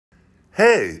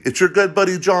Hey, it's your good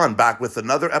buddy John back with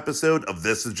another episode of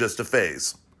This Is Just a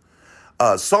Phase.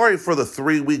 Sorry for the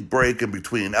 3-week break in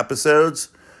between episodes.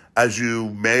 As you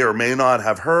may or may not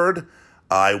have heard,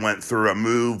 I went through a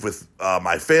move with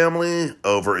my family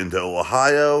over into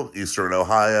Ohio, Eastern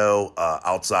Ohio,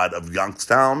 outside of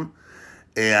Youngstown.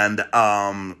 And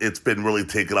it's been really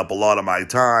taking up a lot of my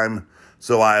time.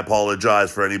 So I apologize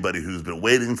for anybody who's been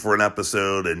waiting for an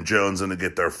episode and jonesing to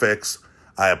get their fix.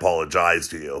 I apologize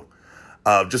to you.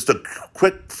 Just a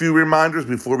quick few reminders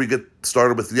before we get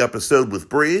started with the episode with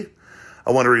Bree.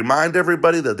 I want to remind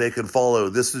everybody that they can follow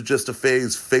This Is Just a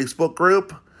Phase Facebook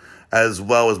group, as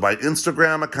well as my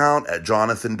Instagram account at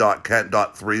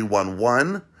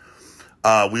jonathan.kent.311.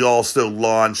 We also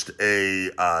launched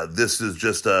a This Is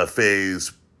Just a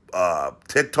Phase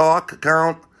TikTok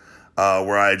account,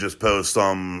 where I just post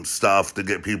some stuff to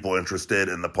get people interested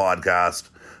in the podcast.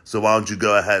 So why don't you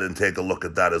go ahead and take a look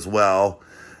at that as well.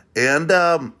 And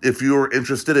if you're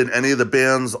interested in any of the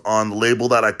bands on the label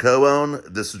that I co-own,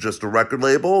 This Is Just a Record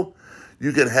Label,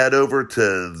 you can head over to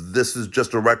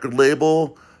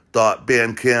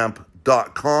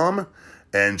thisisjustarrecordlabel.bandcamp.com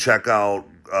and check out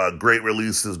great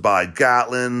releases by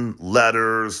Gatlin,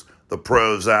 Letters, the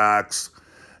Prozacs,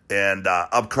 and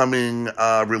upcoming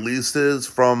releases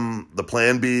from the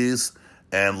Plan Bs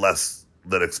and Less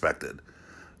Than Expected.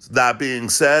 So that being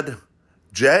said,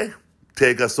 Jay,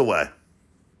 take us away.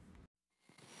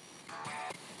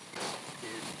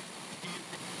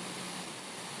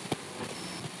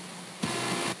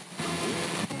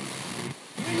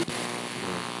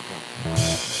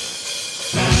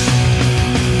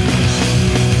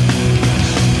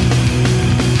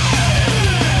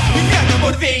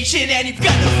 And you've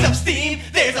got no self-esteem.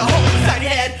 There's a hole inside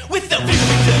your head with no feeling to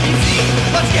be seen.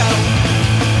 Let's go.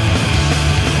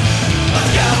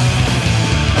 Let's go.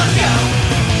 Let's go.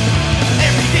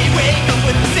 Every day wake up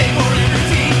with the same morning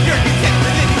routine. You're content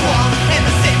with the new wall and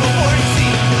the same old boring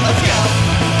scene. Let's go.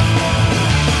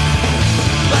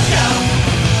 Let's go.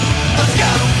 Let's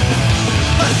go.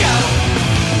 Let's go.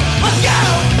 Let's go.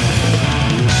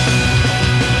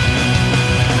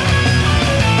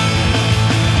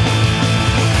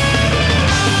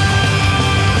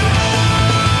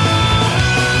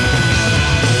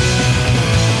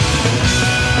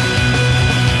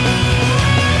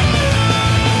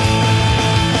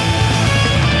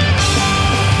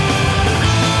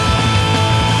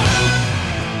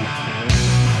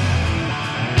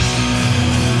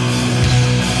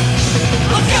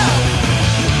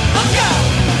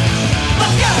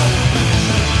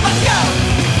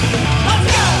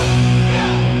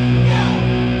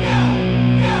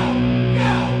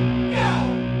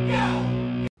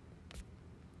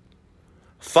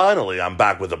 Finally, I'm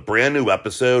back with a brand new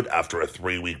episode after a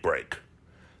 3-week break.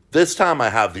 This time I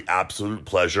have the absolute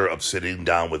pleasure of sitting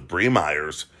down with Bree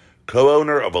Myers,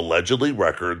 co-owner of Allegedly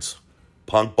Records,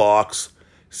 Punk Box,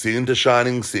 Scene to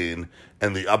Shining Scene,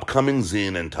 and the upcoming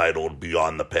zine entitled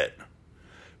Beyond the Pit.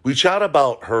 We chat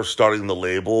about her starting the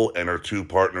label and her two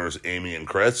partners, Amy and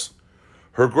Chris,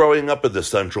 her growing up in the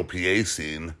Central PA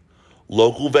scene,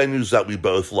 local venues that we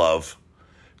both love,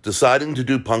 deciding to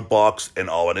do Punk Box and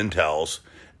all it entails,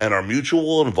 and our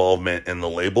mutual involvement in the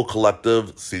label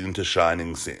collective Scene to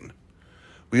Shining Scene.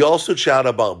 We also chat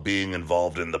about being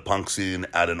involved in the punk scene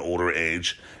at an older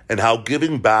age and how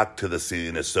giving back to the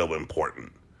scene is so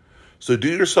important. So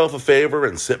do yourself a favor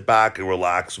and sit back and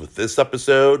relax with this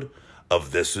episode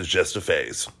of This Is Just a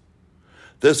Phase.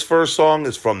 This first song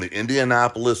is from the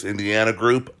Indianapolis, Indiana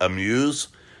group Amuse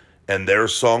and their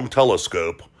song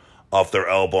Telescope off their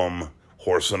album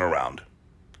Horsin' Around.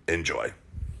 Enjoy.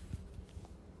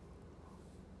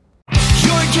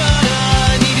 You're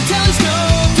gonna need a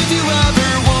telescope if you ever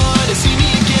wanna see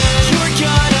me again. You're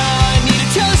gonna need a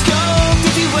telescope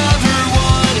if you ever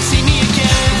wanna see me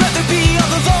again. Rather be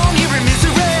all alone here in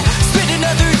misery, spend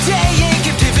another day in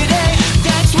captivity.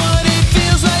 That's what it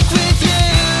feels like with you.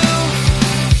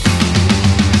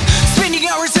 Spending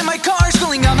hours in my car,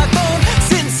 scrolling on my phone.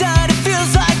 Sit inside, it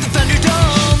feels like the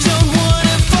Thunderdome. Don't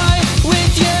wanna fight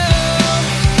with you.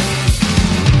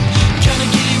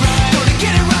 Gonna get it right, gonna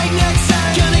get it right next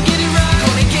time. Gonna get it right,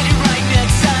 gonna get it right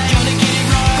next time. Gonna get it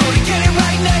right, gonna get it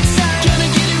right next time. Gonna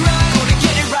get it right, gonna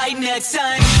get it right next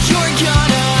time. You're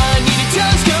gonna need a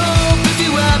telescope if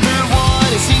you ever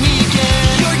wanna see me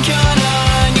again. You're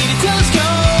gonna need a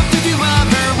telescope if you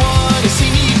ever wanna see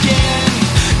me again.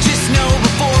 Just know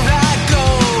before I go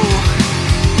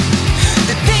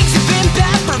that things have been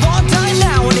bad for a long time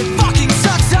now, and it fucking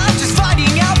sucks. I'm just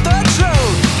finding out the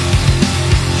truth.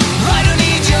 I don't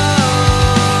need you.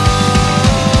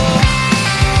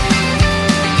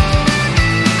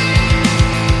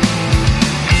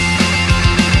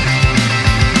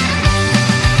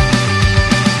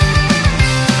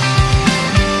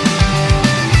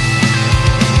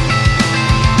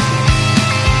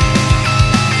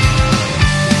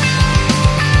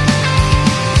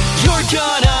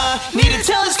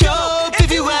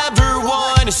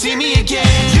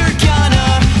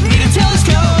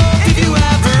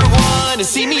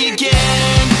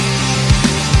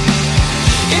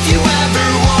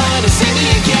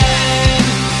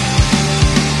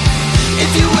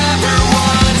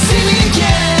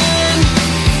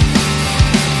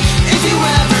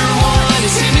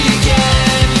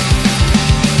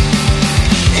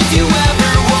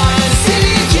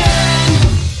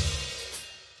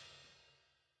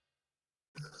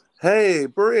 Hey,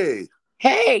 Bree.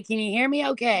 Hey, can you hear me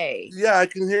okay? Yeah, I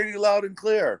can hear you loud and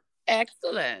clear.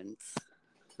 Excellent.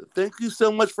 Thank you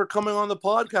so much for coming on the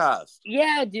podcast.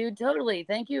 Yeah, dude, totally.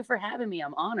 Thank you for having me.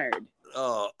 I'm honored.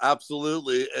 Oh,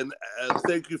 absolutely, and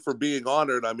thank you for being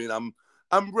honored. I mean, I'm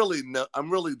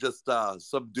really just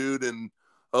some dude in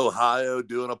Ohio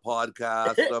doing a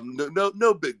podcast.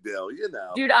 No big deal, you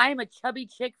know. Dude, I am a chubby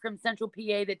chick from Central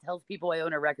PA that tells people I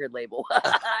own a record label.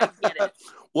 I get it.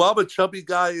 Well, I'm a chubby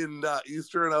guy in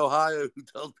Eastern Ohio who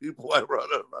tells people I run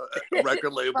a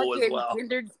record label as Fucking well.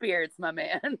 kindred spirits, my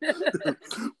man.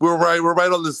 We're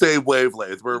right on the same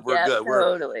wavelength. We're Yeah, good. We're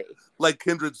totally. like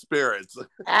kindred spirits.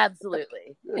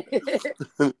 Absolutely.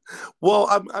 Well,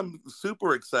 I'm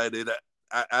super excited.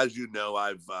 As you know,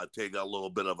 I've taken a little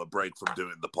bit of a break from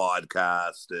doing the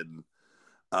podcast and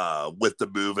with the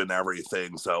move and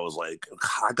everything. So I was like,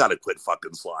 I got to quit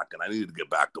fucking slacking. I need to get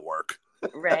back to work.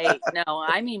 Right. No,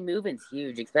 I mean, moving's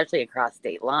huge, especially across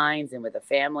state lines and with a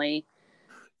family.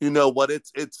 You know what?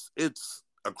 It's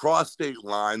across state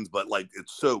lines, but like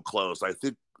it's so close. I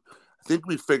think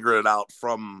we figured it out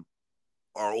from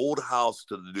our old house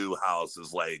to the new house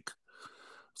is like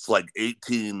it's like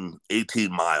 18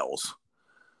 miles.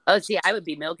 Oh, see, I would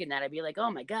be milking that. I'd be like,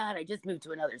 oh my God, I just moved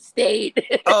to another state.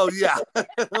 Oh yeah.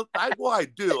 I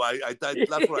do.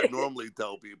 That's what I normally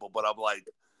tell people, but I'm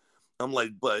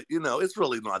like, but you know, it's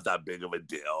really not that big of a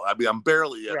deal. I mean, I'm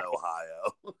barely in Right.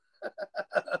 Ohio.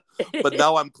 But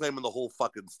now I'm claiming the whole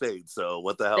fucking state. So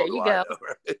what the hell There do you I go. know,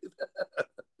 right?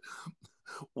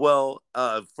 Well,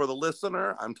 for the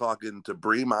listener, I'm talking to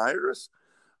Bree Myers.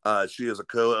 She is a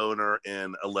co-owner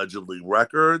in Allegedly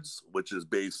Records, which is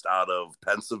based out of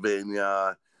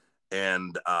Pennsylvania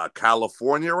and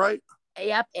California, right?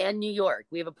 Yep, and New York.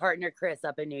 We have a partner, Chris,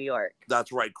 up in New York.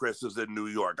 That's right. Chris is in New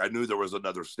York. I knew there was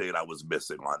another state I was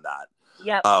missing on that.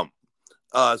 Yep.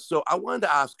 So I wanted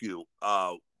to ask you,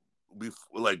 while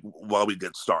we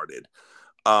get started,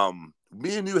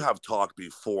 me and you have talked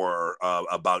before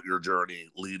about your journey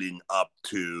leading up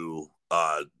to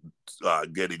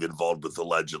getting involved with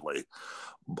Allegedly.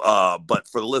 But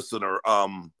for the listener,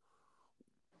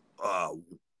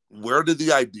 where did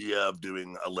the idea of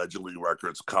doing Allegedly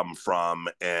Records come from,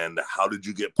 and how did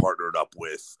you get partnered up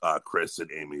with Chris and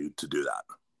Amy to do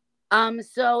that?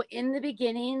 So in the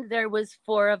beginning, there was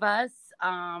 4 of us.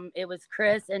 It was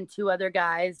Chris and 2 other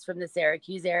guys from the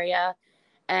Syracuse area.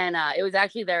 And it was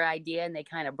actually their idea, and they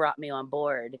kind of brought me on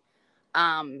board.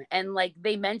 And like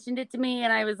they mentioned it to me,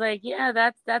 and I was like, yeah,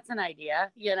 that's an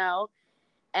idea, you know?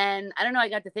 And I don't know, I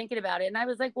got to thinking about it, and I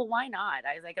was like, well, why not?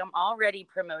 I was like, I'm already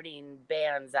promoting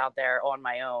bands out there on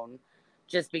my own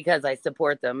just because I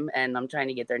support them and I'm trying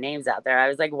to get their names out there. I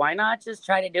was like, why not just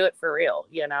try to do it for real,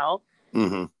 you know?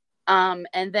 Mm-hmm.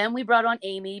 And then we brought on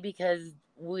Amy because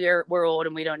we're old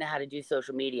and we don't know how to do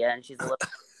social media, and she's a little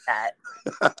that.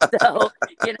 So,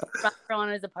 you know, brought her on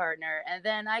as a partner. And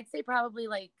then I'd say probably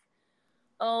like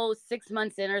 6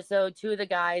 months in or so, 2 of the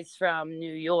guys from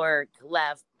New York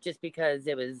left just because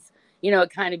it was, you know,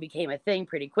 it kind of became a thing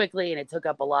pretty quickly, and it took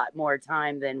up a lot more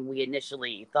time than we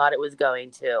initially thought it was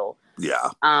going to. Yeah.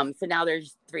 So now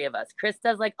there's 3 of us. Chris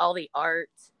does like all the art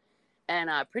and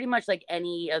pretty much like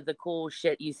any of the cool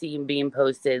shit you see being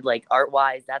posted, like art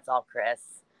wise, that's all Chris.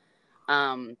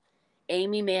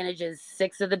 Amy manages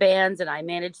 6 of the bands, and I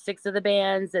manage 6 of the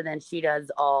bands, and then she does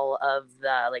all of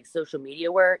the like social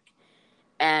media work.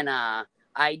 And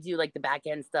I do like the back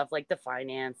end stuff, like the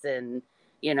finance and,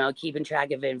 you know, keeping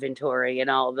track of inventory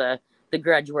and all the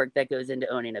grudge work that goes into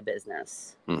owning a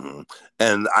business. Mm-hmm.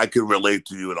 And I can relate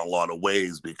to you in a lot of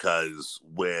ways because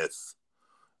with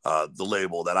the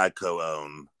label that I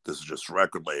co-own, this is just a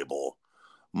record label,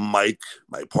 Mike,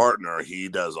 my partner, he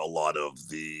does a lot of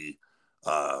the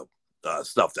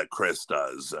stuff that Chris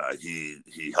does.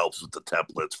 He helps with the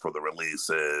templates for the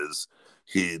releases.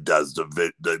 He does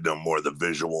more of the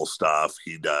visual stuff.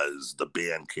 He does the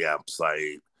Bandcamp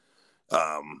site.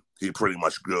 He pretty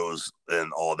much goes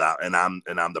and all that. And I'm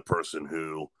the person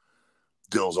who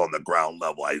deals on the ground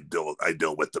level. I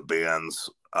deal with the bands.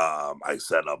 I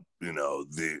set up, you know,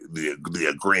 the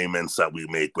agreements that we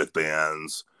make with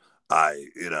bands. I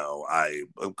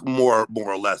more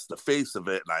or less the face of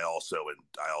it, and I also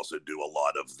do a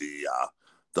lot of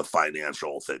the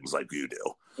financial things like you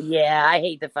do. Yeah, I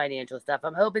hate the financial stuff.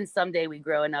 I'm hoping someday we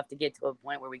grow enough to get to a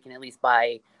point where we can at least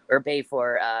buy or pay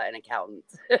for an accountant.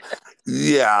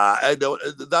 Yeah, I know.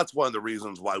 That's one of the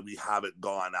reasons why we haven't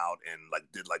gone out and like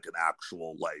did like an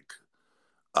actual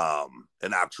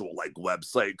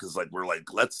website, because like we're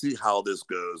like, let's see how this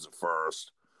goes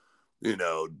first, you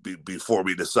know, before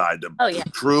we decide to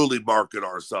truly market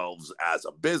ourselves as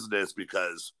a business,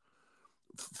 because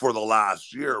for the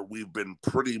last year, we've been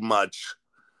pretty much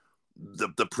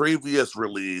the previous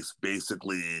release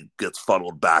basically gets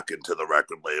funneled back into the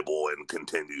record label and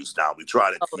continues. Now we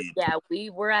try to keep. Yeah,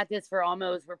 we're at this for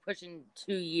we're pushing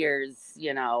 2 years.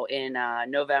 In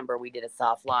November we did a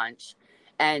soft launch,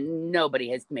 and nobody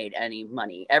has made any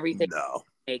money. Everything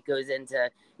it goes into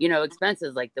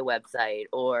expenses like the website,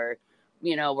 or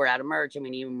we're out of merch. I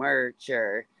mean, even merch,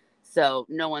 or so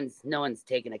no one's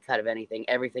taking a cut of anything.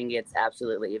 Everything gets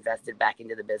absolutely invested back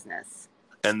into the business.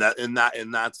 And that's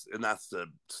the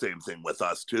same thing with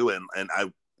us too. And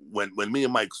when me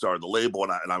and Mike started the label,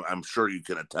 and I'm sure you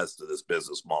can attest to this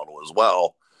business model as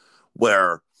well,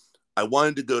 where I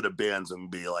wanted to go to bands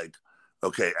and be like,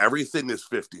 okay, everything is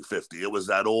 50-50. It was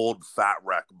that old Fat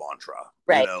Wreck mantra,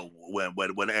 right?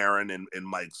 When Aaron and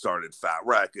Mike started Fat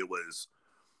Wreck, it was,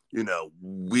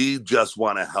 we just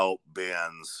want to help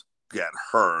bands get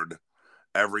heard.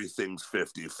 Everything's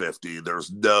 50-50.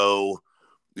 There's no,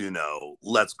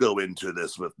 let's go into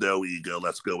this with no ego.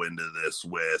 Let's go into this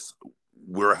with,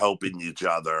 we're helping each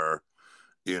other.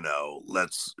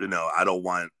 I don't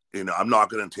want, I'm not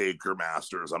going to take your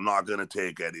masters. I'm not going to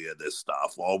take any of this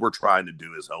stuff. All we're trying to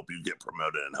do is help you get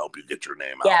promoted and help you get your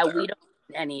name out there. Yeah, we don't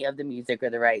own any of the music or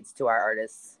the rights to our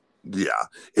artists. Yeah,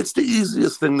 it's the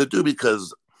easiest thing to do,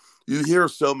 because you hear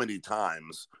so many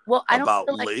times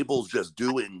about labels just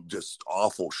doing just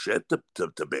awful shit to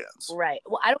bands. Right.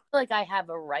 Well, I don't feel like I have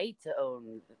a right to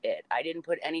own it. I didn't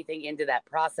put anything into that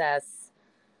process.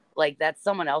 Like, that's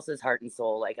someone else's heart and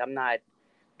soul. Like, I'm not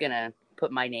going to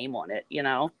put my name on it,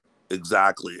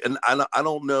 Exactly. And I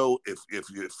don't know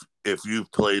if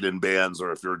you've played in bands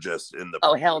or if you're just in the...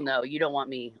 Oh, hell no. You don't want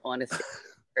me on a stage.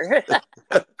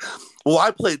 Well,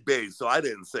 I played bass, so I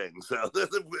didn't sing. So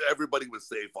everybody was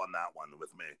safe on that one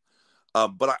with me.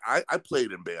 But I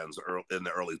played in bands in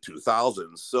the early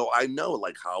 2000s. So I know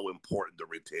like how important to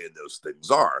retain those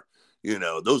things are.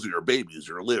 Those are your babies,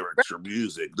 your lyrics, your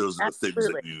music. Those are the things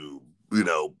that you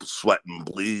sweat and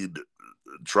bleed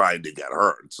trying to get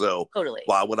heard. So totally.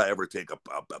 Why would I ever take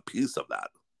a piece of that?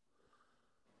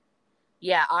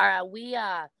 Yeah,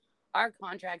 our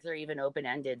contracts are even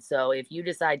open-ended. So if you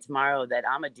decide tomorrow that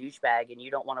I'm a douchebag and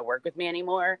you don't want to work with me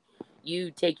anymore,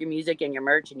 you take your music and your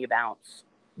merch and you bounce.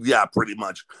 Yeah, pretty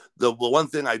much. The one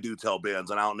thing I do tell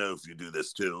bands, and I don't know if you do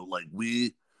this too, like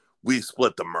we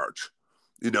split the merch.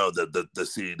 The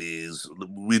CDs,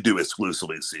 we do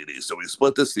exclusively CDs. So we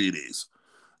split the CDs.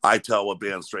 I tell a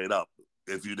band straight up,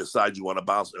 if you decide you want to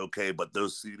bounce, okay, but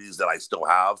those CDs that I still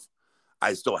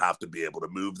have to be able to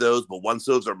move those. But once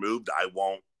those are moved, I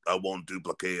won't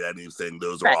duplicate anything.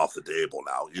 Those are off the table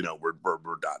now. We're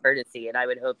done. Courtesy, and I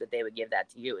would hope that they would give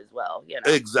that to you as well.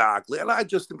 Exactly, and I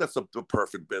just think that's the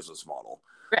perfect business model.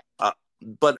 Right.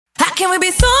 But how can we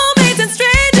be soulmates and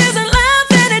strangers and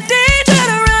laugh at a danger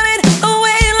to run it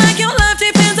away like your life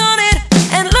depends on it?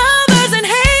 And lovers and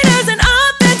haters and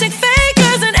authentic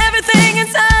fakers and everything and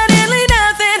suddenly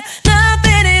nothing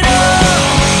at all.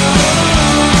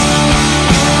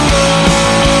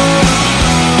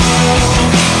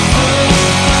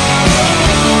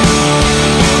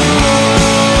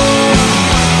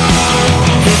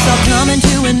 It's all coming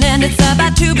to an end. It's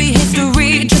about to be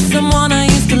history. Just someone I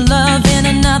used to love in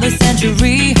another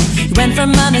century. You went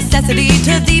from a necessity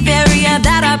to the very air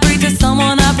that I breathe, to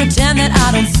someone I pretend that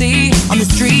I don't see on the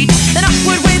street. An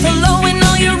awkward wave hello, and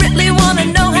all you really wanna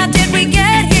know, how did we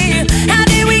get here? How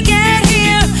did we get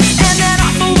here? And that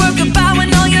awful word goodbye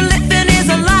when all you're living is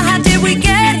a lie. How did we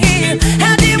get here?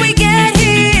 How did we get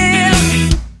here?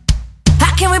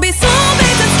 How can we be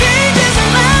soulmates and strangers and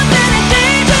laugh at a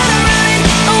danger to run it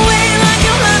away like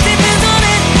your life depends on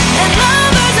it? And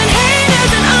lovers and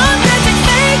haters and authentic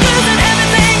fakers and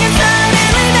everything and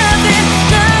suddenly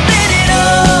nothing at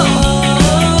all.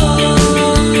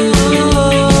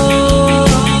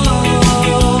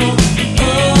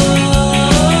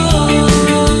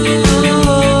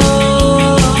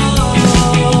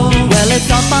 Well, it's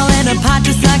all falling apart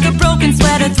just like a broken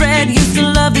sweater thread. Used to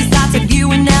love these thoughts of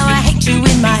you and now I hate you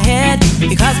in my head.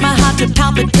 You cause my heart to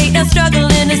palpitate, now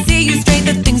struggling to see you straight.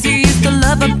 The things you used to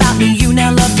love about me, you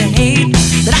now love to hate.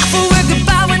 That awful word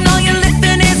goodbye when all you're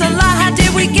living is a lie. How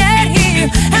did we get here?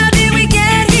 How did we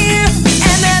get here?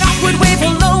 And that awkward wave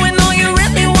hello, and all you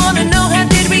really wanna know, how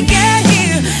did we get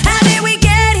here? How did we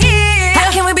get here? How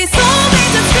can we be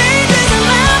soulmates and strangers and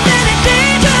laugh at a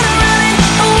danger to run it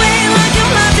away like your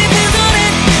life depends on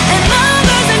it? And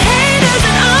lovers and haters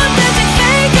and authentic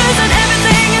fakers and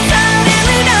everything and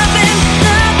suddenly nothing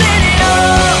at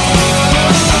all.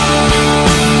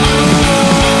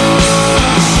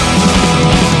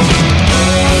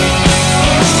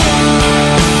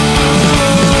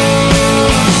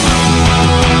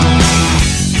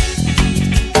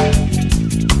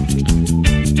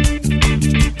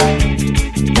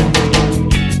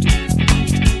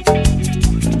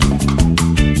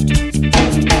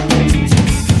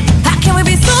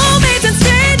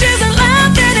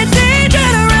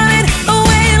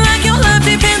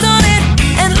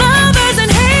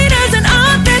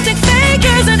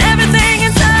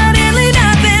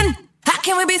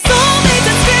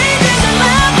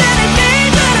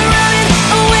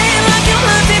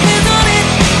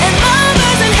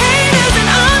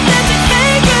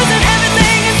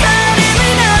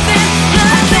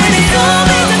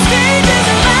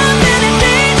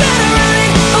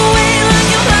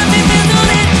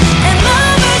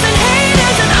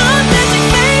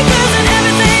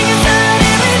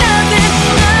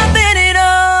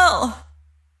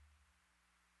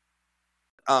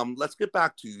 let's get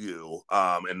back to you.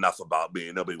 Enough about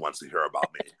me. Nobody wants to hear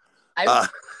about me. I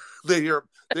They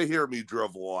hear me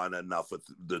drivel on enough with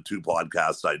the 2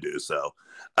 podcasts I do. So,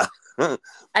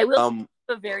 I will um,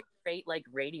 have a very great like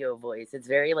radio voice. It's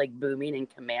very like booming and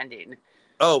commanding.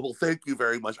 oh well, thank you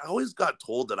very much. I always got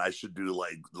told that I should do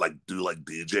like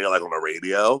DJ like on the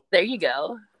radio, There you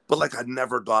go. but like I'd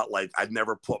never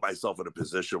put myself in a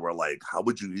position where like how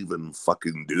would you even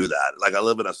fucking do that? Like I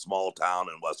live in a small town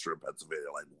in Western Pennsylvania.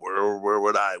 Like where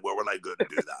would I go to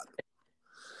do that?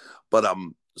 But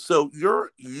so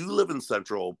you live in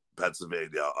Central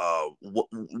Pennsylvania.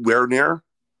 Where near?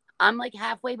 I'm like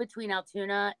halfway between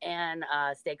Altoona and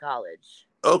State College.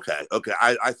 Okay.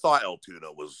 I thought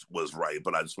Altoona was right,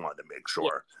 but I just wanted to make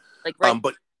sure. Yeah. Like right,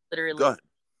 But literally go ahead.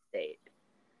 state.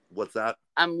 What's that?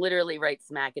 I'm literally right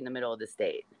smack in the middle of the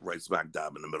state. Right smack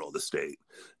dab in the middle of the state.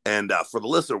 And for the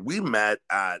listener, we met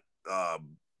at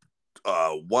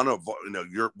one of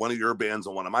your bands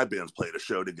and one of my bands played a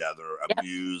show together,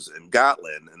 Abuse and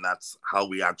Gatlin, and that's how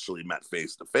we actually met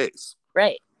face to face.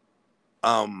 Right.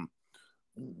 And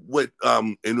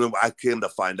I came to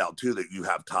find out too that you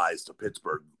have ties to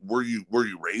Pittsburgh. Were you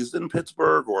raised in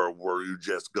Pittsburgh, or were you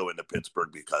just going to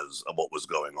Pittsburgh because of what was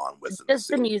going on with just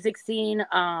the music scene?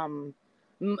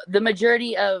 The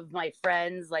majority of my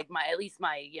friends, like at least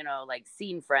my like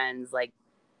scene friends, like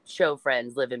show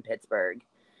friends, live in Pittsburgh.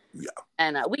 Yeah.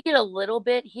 And we get a little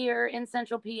bit here in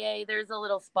Central PA. There's a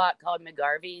little spot called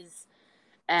McGarvey's,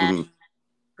 and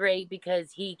great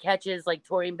because he catches like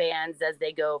touring bands as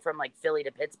they go from like Philly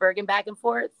to Pittsburgh and back and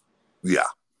forth. Yeah.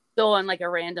 So on like a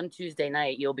random Tuesday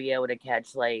night, you'll be able to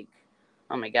catch like,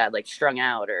 oh my God, like Strung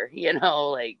Out or,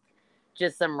 like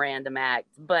just some random act.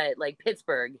 But like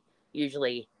Pittsburgh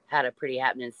usually had a pretty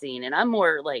happening scene. And I'm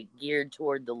more like geared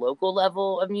toward the local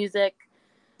level of music.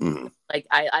 Mm-hmm. Like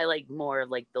I like more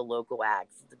of like the local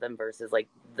acts than versus like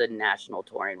the national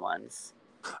touring ones.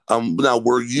 Now,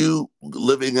 were you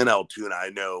living in Altoona? I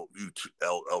know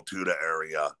Altoona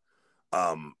area.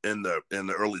 In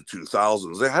the early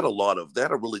 2000s, they had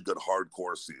a really good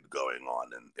hardcore scene going on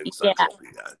in Central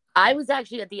PA. I was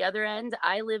actually at the other end.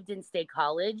 I lived in State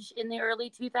College in the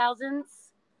early 2000s.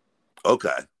 Okay.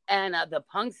 And the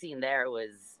punk scene there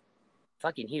was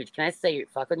fucking huge. Can I say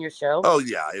fuck on your show? Oh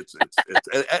yeah, it's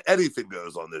anything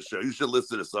goes on this show. You should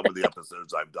listen to some of the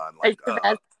episodes I've done. Like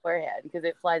beforehand because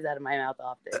it flies out of my mouth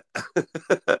often.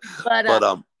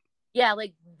 but yeah,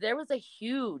 like there was a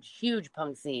huge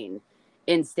punk scene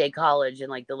in State College in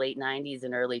like the late 90s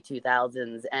and early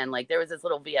 2000s, and like there was this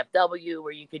little VFW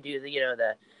where you could do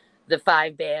the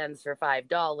 5 bands for $5.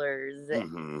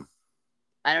 Mm-hmm.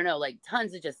 I don't know, like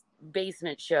tons of just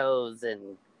basement shows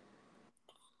and.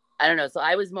 I don't know. So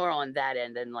I was more on that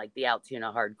end than like the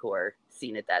Altoona hardcore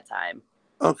scene at that time.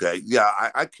 Okay. Yeah.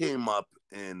 I came up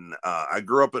I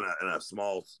grew up in a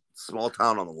small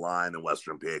town on the line in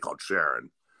Western PA called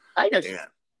Sharon. I know.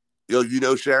 You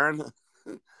know Sharon?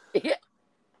 Yeah.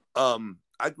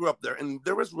 I grew up there and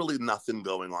there was really nothing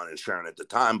going on in Sharon at the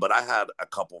time, but I had a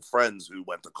couple friends who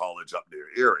went to college up near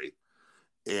Erie.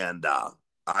 And,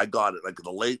 I got it like in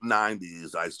the late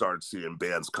 90s. I started seeing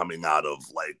bands coming out of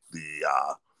like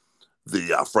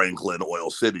the Franklin Oil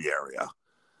City area,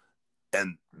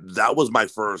 and that was my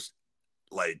first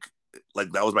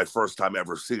that was my first time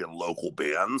ever seeing local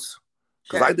bands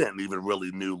because I didn't even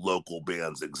really knew local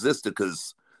bands existed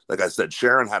because like I said,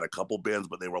 Sharon had a couple bands,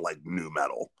 but they were like new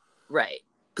metal, right?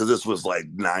 Because this was like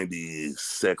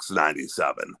 96,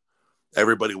 97.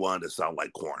 Everybody wanted to sound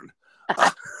like Korn.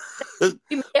 You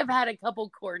may have had a couple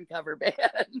Korn cover bands.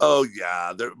 Oh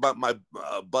yeah, my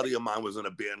buddy of mine was in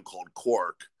a band called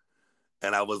Cork.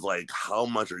 And I was like, how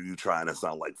much are you trying to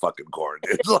sound like fucking Korn?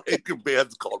 It's like a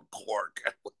band's called Cork.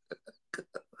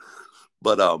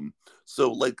 But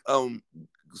so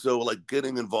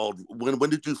getting involved, when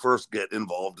did you first get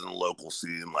involved in the local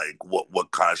scene? Like what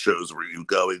kind of shows were you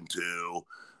going to?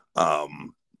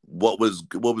 What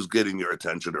was getting your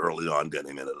attention early on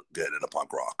getting into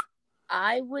punk rock?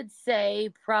 I would say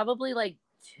probably like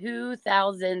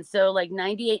 2000. So like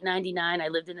 98, 99, I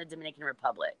lived in the Dominican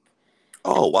Republic.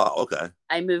 Oh, wow. Okay.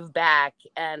 I moved back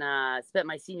and spent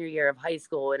my senior year of high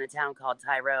school in a town called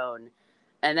Tyrone.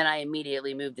 And then I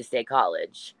immediately moved to State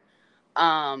College.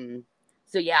 So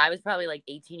yeah, I was probably like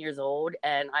 18 years old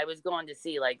and I was going to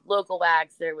see like local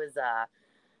acts. There was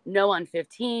No on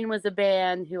 15 was a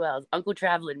band. Who else? Uncle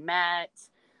Traveling Matt.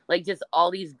 Like just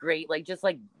all these great, like just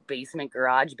like basement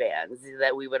garage bands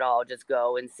that we would all just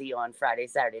go and see on Friday,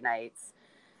 Saturday nights.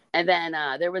 And then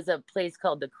there was a place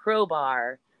called the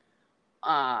Crowbar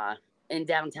in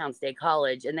downtown State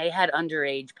College, and they had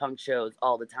underage punk shows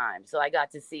all the time. So I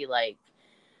got to see like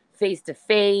Face to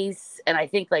Face, and I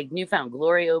think like Newfound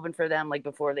Glory opened for them like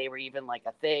before they were even like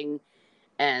a thing.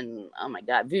 And oh my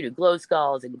god, Voodoo Glow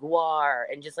Skulls and Guar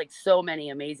and just like so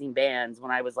many amazing bands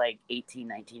when I was like 18,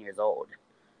 19 years old.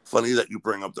 Funny that you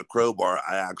bring up the Crowbar.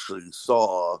 I actually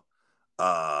saw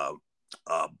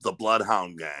the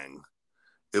Bloodhound Gang.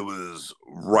 It was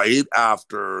right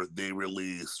after they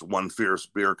released One Fierce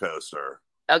Beer Coaster.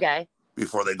 Okay.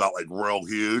 Before they got like real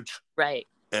huge. Right.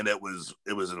 And it was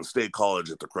in State College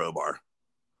at the Crowbar.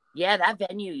 Yeah, that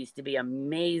venue used to be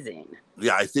amazing.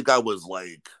 Yeah, I think I was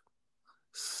like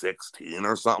 16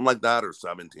 or something like that, or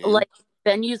 17. Like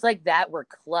venues like that were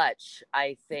clutch,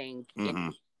 I think,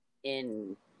 Mm-hmm.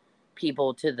 in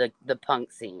people to the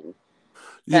punk scene.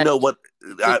 You know what?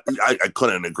 I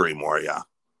couldn't agree more. Yeah.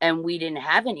 And we didn't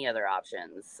have any other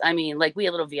options. I mean, like we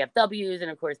had little VFWs, and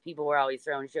of course, people were always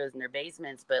throwing shows in their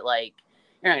basements. But like,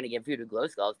 you're not going to get Voodoo Glow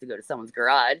Skulls to go to someone's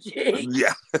garage.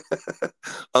 Yeah,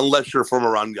 unless you're from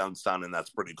around Youngstown, and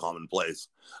that's pretty commonplace.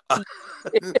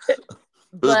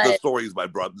 The story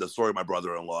my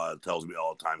brother-in-law tells me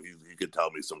all the time. He could tell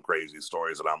me some crazy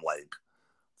stories, and I'm like,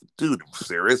 dude,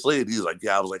 seriously? And he's like,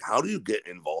 yeah. I was like, how do you get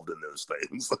involved in those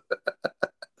things?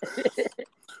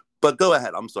 But go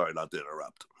ahead. I'm sorry not to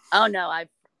interrupt. Oh no,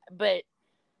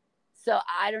 so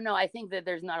I don't know. I think that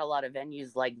there's not a lot of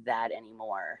venues like that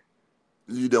anymore.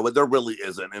 You know, but there really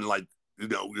isn't, and like you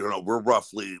know, we're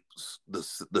roughly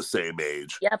the same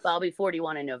age. Yep, I'll be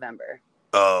 41 in November.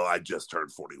 Oh, I just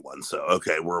turned 41, so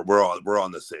okay, we're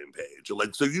on the same page.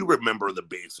 Like, so you remember the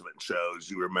basement shows?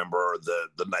 You remember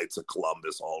the Knights of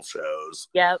Columbus Hall shows?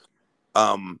 Yep.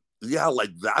 Yeah, like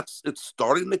it's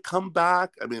starting to come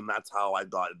back. I mean, that's how I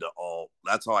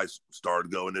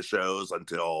started going to shows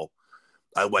until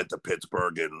I went to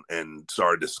Pittsburgh and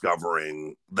started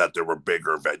discovering that there were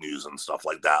bigger venues and stuff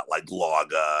like that, like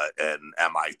Laga and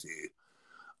MIT.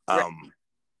 Right.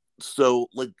 So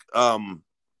like,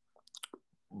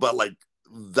 but like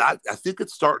that, I think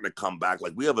it's starting to come back.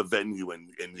 Like we have a venue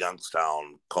in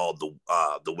Youngstown called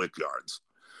the Wick Yards.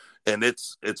 And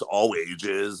it's all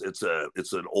ages. It's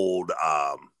an old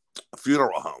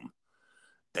funeral home,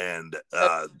 and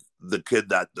the kid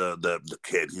the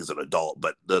kid, he's an adult,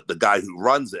 but the guy who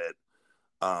runs it,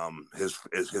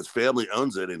 his family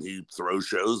owns it, and he throws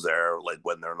shows there like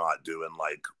when they're not doing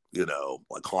like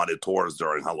like haunted tours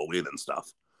during Halloween and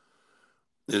stuff.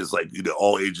 It's like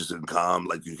all ages can come.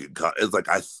 Like you can come. It's like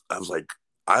I was like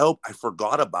I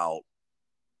forgot about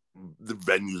the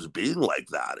venues being like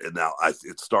that, and now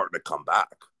it's starting to come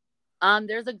back.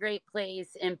 There's a great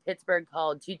place in Pittsburgh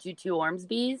called 222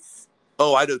 Ormsby's.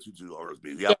 Oh, I know 222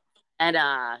 Ormsby's. Yep. And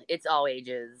it's all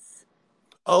ages.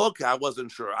 Oh, okay. I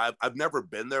wasn't sure. I've never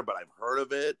been there, but I've heard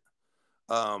of it.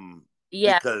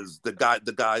 Yeah, because the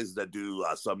guys that do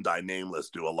Some Die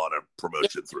Nameless do a lot of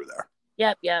promotion through there.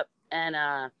 Yep. And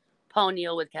Paul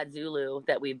Neal with Kadzulu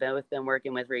that we've both been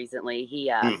working with recently.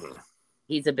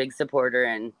 He's a big supporter,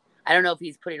 and I don't know if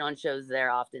he's putting on shows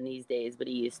there often these days, but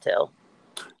he used to.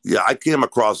 Yeah, I came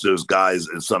across those guys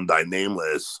in Some Die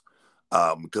Nameless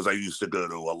because I used to go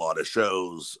to a lot of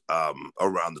shows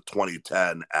around the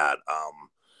 2010 at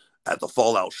the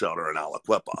Fallout Shelter in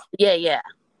Aliquippa. Yeah.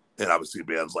 And I would see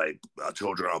bands like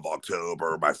Children of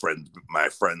October. My friend's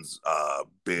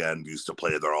band used to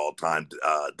play there all the time.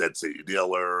 Dead City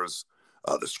Dealers,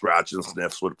 the Scratch and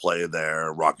Sniffs would play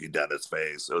there. Rocky Dennis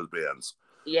Face, those bands.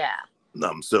 Yeah.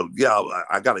 So yeah,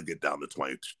 I got to get down to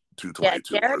 22. Yeah,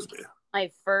 my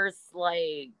first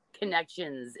like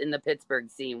connections in the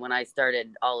Pittsburgh scene when I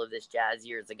started all of this jazz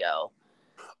years ago.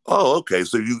 Oh, okay.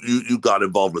 So you got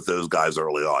involved with those guys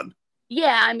early on.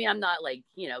 Yeah, I mean, I'm not like,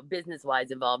 business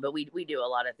wise involved, but we do a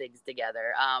lot of things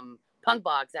together. Punk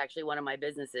Box, actually, one of my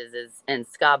businesses and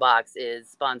Ska Box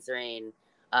is sponsoring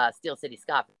Steel City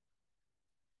Ska.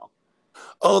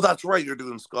 Oh, that's right. You're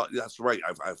doing ska. That's right.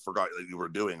 I forgot that you were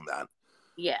doing that.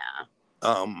 Yeah.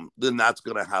 Then that's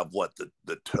gonna have what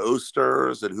the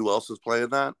Toasters, and who else is playing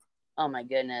that? Oh my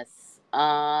goodness.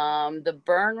 The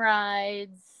Burn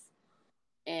Rides,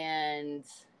 and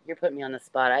you're putting me on the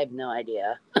spot. I have no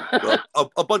idea.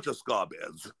 a bunch of ska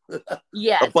bands.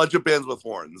 Yeah. A bunch of bands with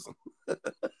horns.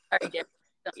 Sorry, Jerry,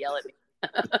 don't yell at me.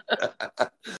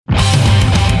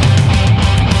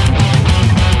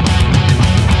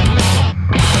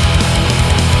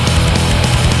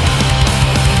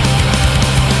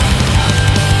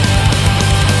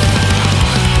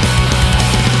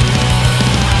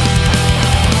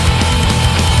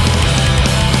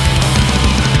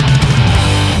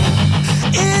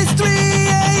 It's 3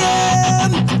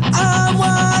 a.m. I'm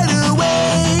wide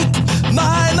awake.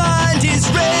 My mind is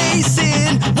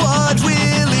racing. What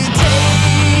will it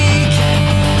take?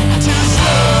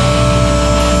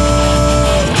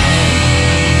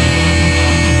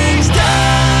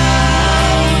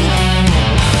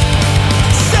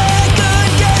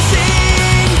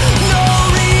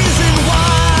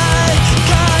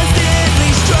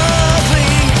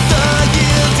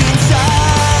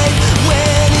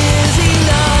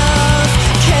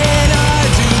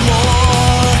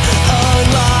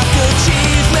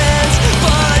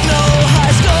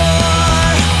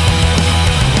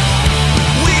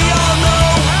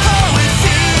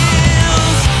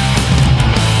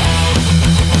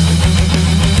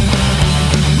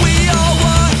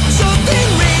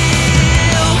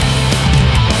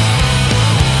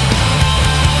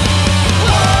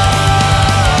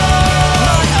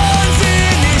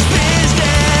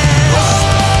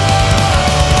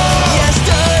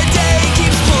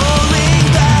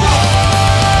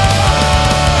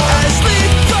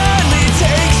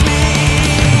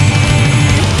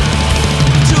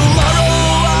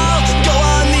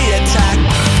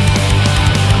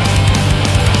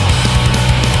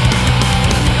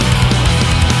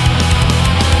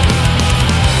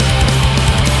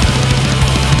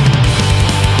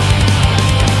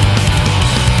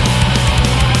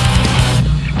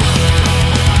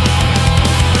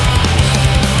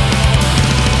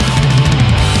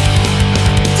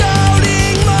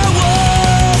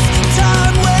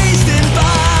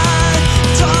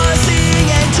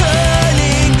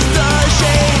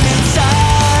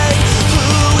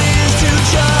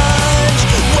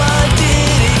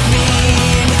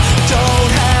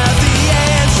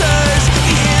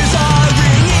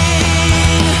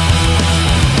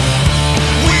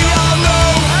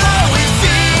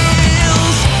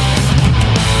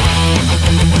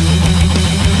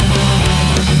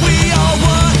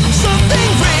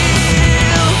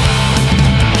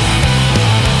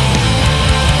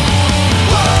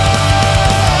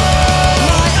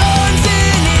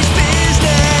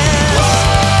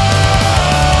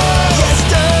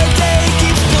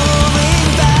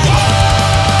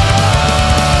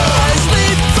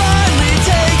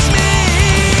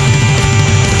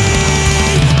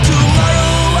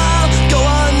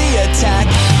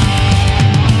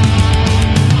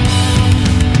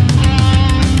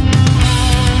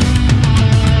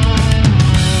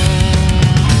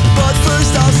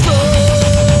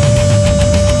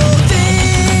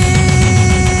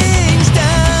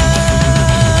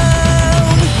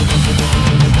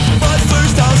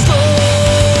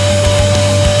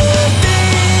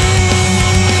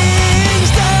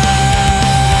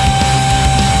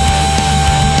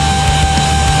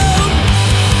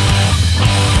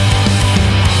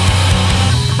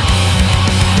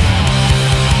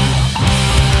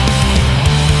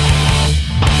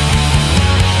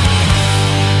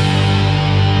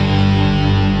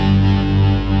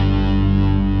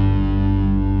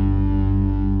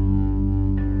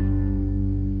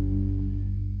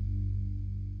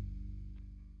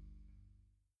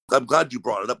 I'm glad you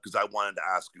brought it up because I wanted to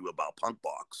ask you about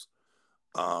Punkbox.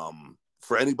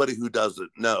 For anybody who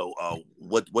doesn't know,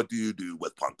 what do you do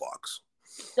with Punkbox?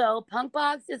 So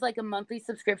Punkbox is like a monthly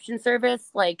subscription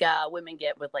service, like women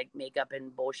get with like makeup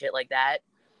and bullshit like that.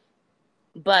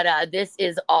 But this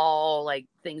is all like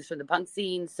things from the punk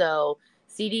scene. So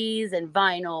CDs and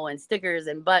vinyl and stickers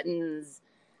and buttons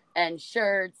and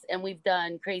shirts. And we've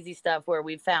done crazy stuff where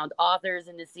we've found authors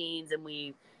in the scenes and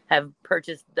we have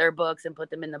purchased their books and put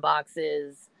them in the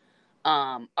boxes.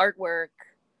 Artwork.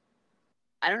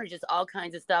 I don't know, just all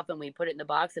kinds of stuff. And we put it in the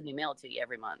box and we mail it to you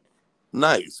every month.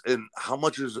 Nice. And how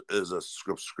much is a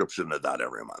subscription to that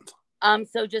every month?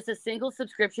 So just a single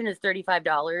subscription is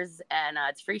 $35 and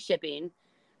it's free shipping.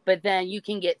 But then you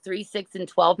can get 3, 6,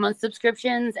 and 12-month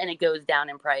subscriptions and it goes down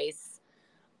in price.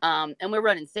 And we're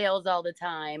running sales all the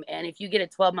time. And if you get a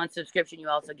 12-month subscription, you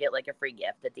also get like a free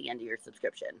gift at the end of your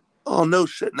subscription. Oh, no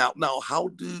shit. Now, how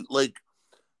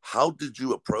did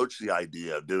you approach the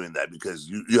idea of doing that? Because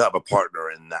you have a partner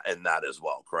in that as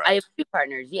well, correct? I have 2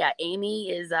 partners. Yeah.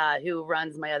 Amy is who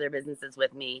runs my other businesses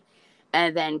with me.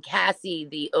 And then Cassie,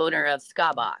 the owner of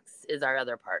Skabox, is our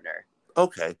other partner.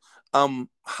 Okay.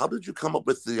 How did you come up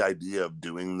with the idea of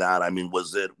doing that? I mean,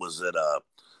 was it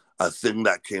a thing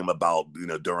that came about,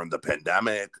 during the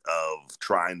pandemic of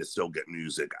trying to still get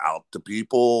music out to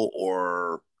people,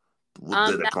 or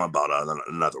did it come about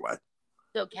another way?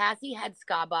 So Cassie had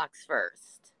Skabox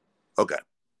first. Okay.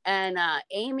 And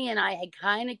Amy and I had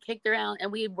kind of kicked around,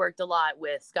 and we had worked a lot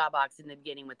with Skabox in the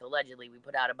beginning with Allegedly. We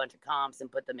put out a bunch of comps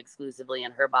and put them exclusively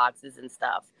in her boxes and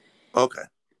stuff. Okay.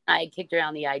 I kicked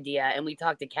around the idea, and we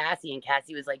talked to Cassie, and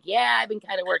Cassie was like, yeah, I've been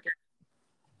kind of working,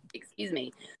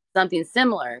 something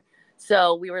similar.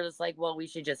 So we were just like, well, we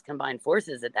should just combine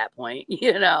forces at that point,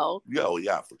 Oh,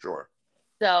 yeah, for sure.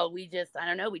 So we just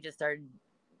started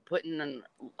putting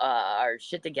our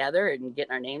shit together and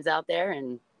getting our names out there,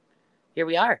 and here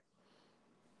we are.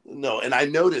 No, and I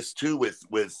noticed too with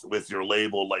your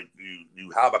label, like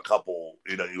you have a couple,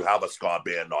 you have a ska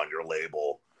band on your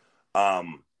label.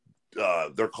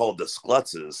 They're called the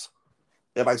Sklutzes.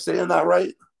 Am I saying that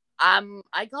right?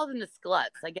 I call them the Skluts.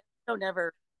 I guess I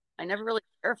never really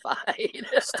clarified.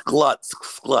 Skluts.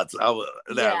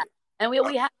 Yeah, and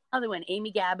we have another one,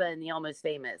 Amy Gabba and the Almost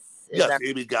Famous. Yes,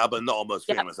 Amy Gabba and the Almost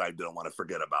Famous. I don't want to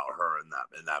forget about her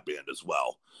in that band as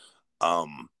well.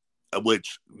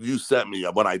 Which you sent me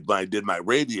when I did my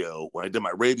radio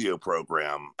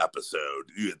program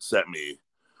episode. You had sent me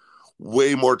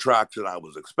way more tracks than I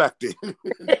was expecting.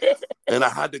 And I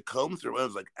had to comb through it. I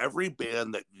was like, every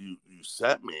band that you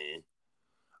sent me,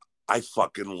 I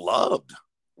fucking loved.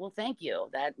 Well, thank you.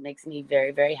 That makes me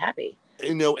very, very happy.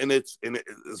 And it's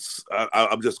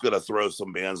I'm just gonna throw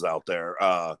some bands out there.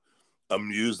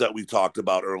 Amuse that we talked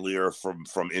about earlier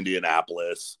from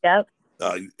Indianapolis. Yep.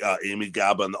 Amy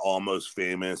Gabba and the Almost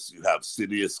Famous. You have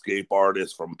City Escape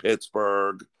Artists from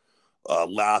Pittsburgh.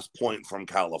 Last Point from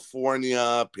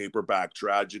California. Paperback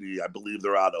Tragedy. I believe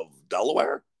they're out of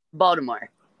Delaware. Baltimore.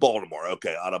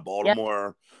 Okay, out of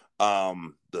Baltimore. Yep.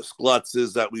 The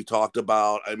Sklutzes that we talked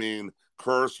about. I mean,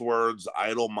 Curse Words,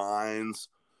 Idle Minds.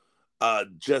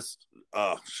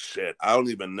 Shit. I don't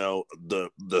even know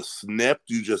the snip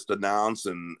you just announced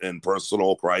in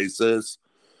Personal Crisis.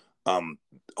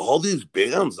 All these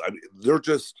bands, I mean, they're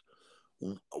just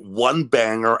one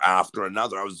banger after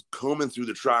another. I was combing through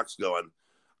the tracks going,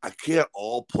 I can't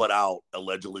all put out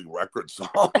Allegedly record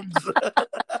songs.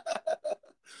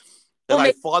 And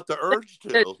I fought the urge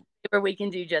to. Or we can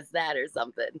do just that or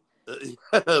something.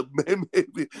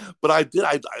 Maybe. But I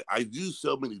used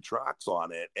so many tracks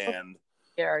on it, and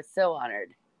we are so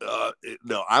honored.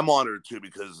 No, I'm honored too,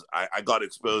 because I got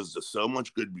exposed to so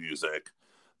much good music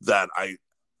that I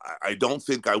don't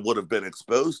think I would have been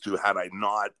exposed to had I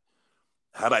not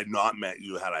met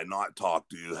you, had I not talked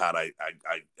to you, had I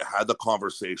had the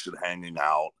conversation hanging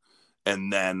out,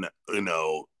 and then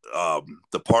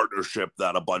the partnership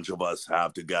that a bunch of us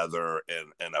have together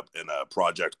in a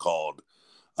project called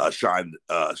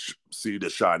Sea to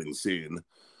Shining Scene,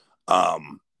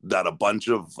 that a bunch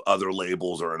of other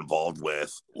labels are involved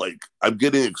with. Like, I'm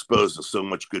getting exposed to so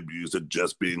much good music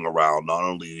just being around not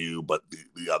only you but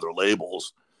the other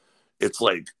labels. It's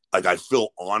like I feel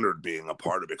honored being a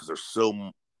part of it because there's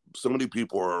so many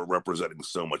people are representing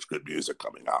so much good music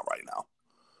coming out right now.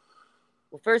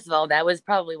 Well, first of all, that was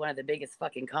probably one of the biggest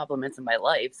fucking compliments of my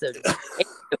life. So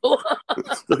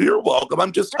you're welcome.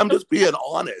 I'm just being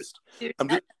honest. Dude, I'm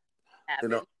just,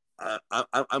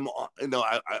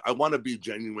 I want to be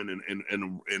genuine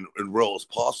and real as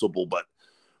possible, but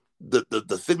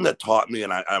the thing that taught me,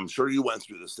 and I'm sure you went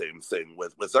through the same thing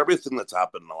with everything that's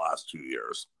happened in the last 2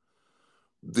 years.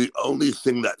 the only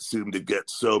thing that seemed to get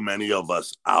so many of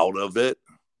us out of it,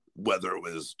 whether it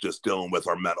was just dealing with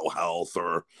our mental health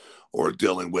or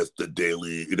dealing with the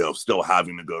daily, still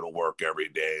having to go to work every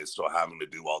day, still having to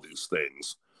do all these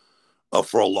things.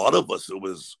 For a lot of us, it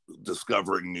was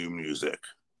discovering new music.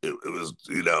 It was,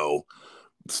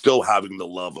 still having the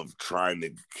love of trying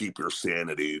to keep your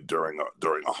sanity during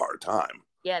a hard time.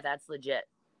 Yeah, that's legit.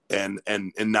 And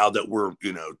now that we're,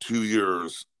 2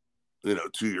 years,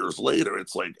 2 years later,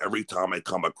 it's like every time I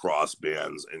come across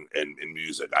bands and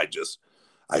music,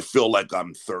 I feel like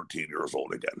I'm 13 years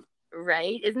old again.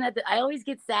 Right? Isn't that I always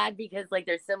get sad because like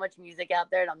there's so much music out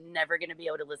there and I'm never going to be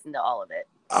able to listen to all of it.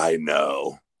 I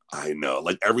know.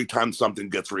 Like every time something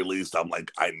gets released, I'm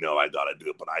like, I know I got to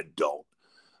do it, but I don't.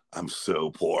 I'm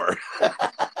so poor.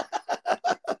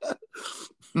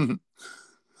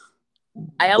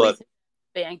 I always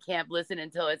Bandcamp listen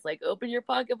until it's like, open your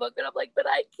pocketbook. And I'm like, but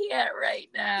I can't right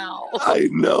now. I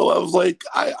know. I was like,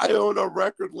 I own a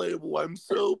record label. I'm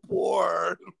so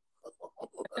poor.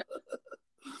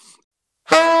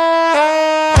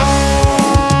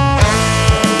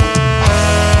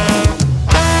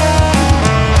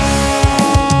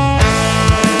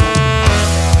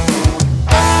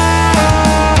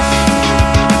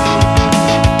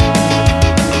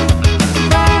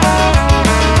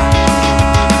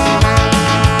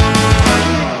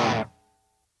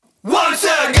 Once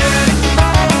again,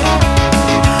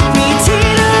 we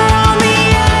teeter on the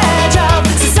edge of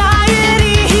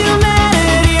society,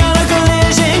 humanity, on a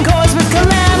collision course with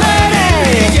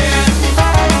calamity.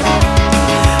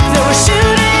 They were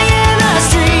shooting in the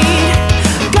street,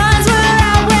 guns were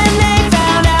out when they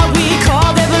found out we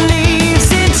called their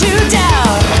beliefs into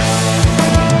doubt.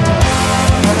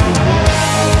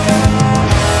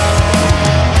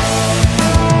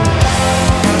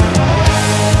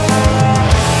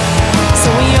 So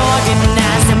we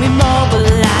organized and we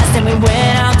mobilized and we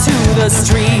went out to the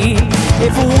street.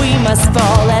 If we must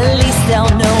fall, at least they'll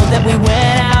know that we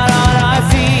went out on our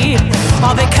feet.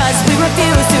 All because we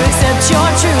refuse to accept your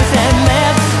truth and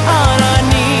live on our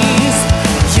knees.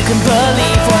 You can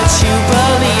believe what you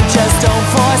believe, just don't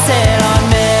force it on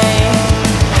me.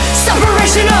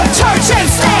 Separation of church and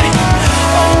state.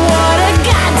 Oh, what a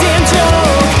goddamn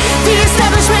joke. The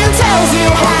establishment tells you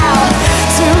how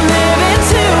to live and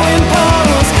to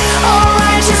impose a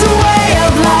righteous way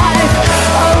of life,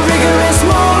 a rigorous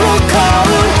moral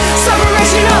code.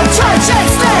 Separation of church and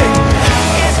state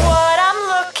is what I'm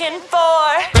looking for.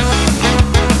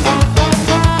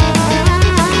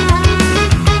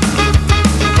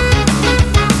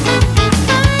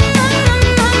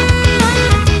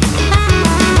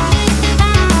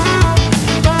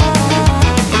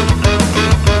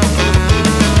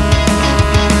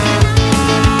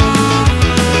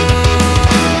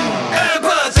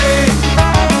 Empathy,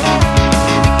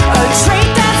 a trait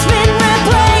that's been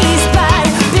replaced by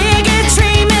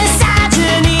bigotry,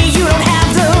 misogyny. You don't have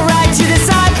the right to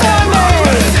decide for me.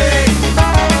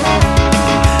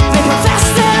 They profess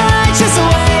their righteous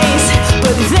ways,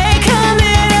 but they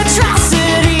commit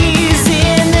atrocities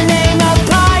in the name of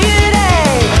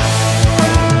piety.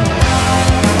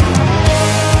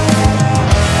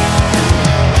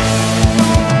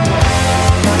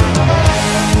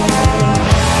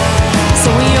 So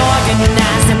we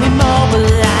organized and we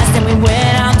mobilized and we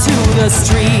went out to the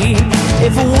street.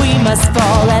 If we must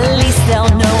fall, at least they'll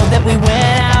know that we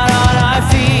went out on our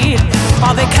feet.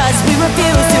 All because we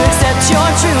refuse to accept your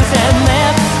truth and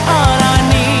live on our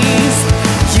knees.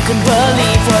 You can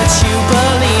believe what you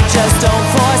believe, just don't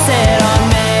force it on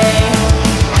me.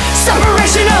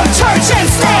 Separation of church and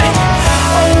state.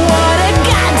 Oh, what a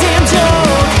goddamn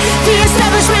joke. The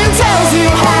establishment tells you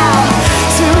how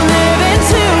to live and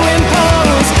to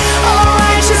impose a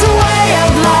righteous way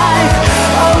of life,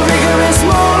 a rigorous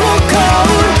moral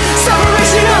code.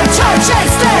 Separation of church and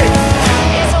state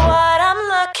is what I'm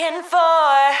looking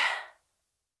for.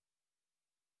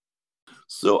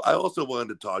 So I also wanted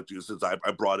to talk to you, since I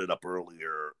brought it up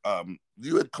earlier.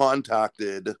 You had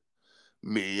contacted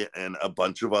me and a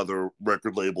bunch of other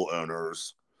record label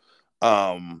owners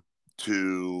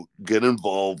to get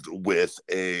involved with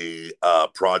a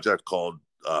project called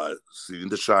Scene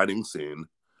to Shining Scene.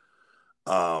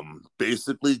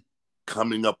 Basically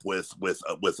coming up with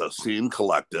a scene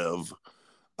collective,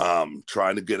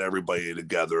 trying to get everybody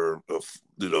together,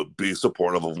 be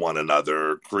supportive of one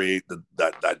another, create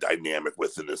that dynamic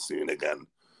within the scene again.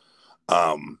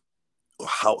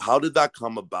 How did that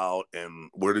come about, and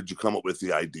where did you come up with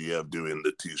the idea of doing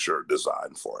the t-shirt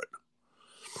design for it?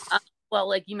 Well,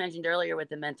 like you mentioned earlier with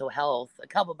the mental health, a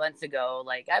couple months ago,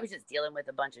 like I was just dealing with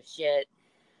a bunch of shit,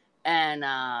 and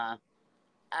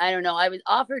I don't know. I was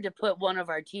offered to put one of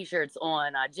our T-shirts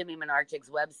on Jimmy Minarchik's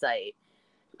website,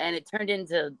 and it turned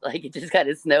into like it just kind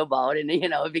of snowballed, and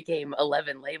it became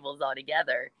 11 labels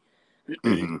altogether.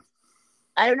 Mm-hmm.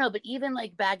 I don't know, but even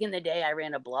like back in the day, I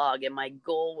ran a blog, and my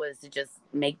goal was to just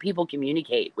make people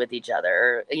communicate with each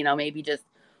other, or maybe just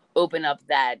open up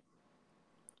that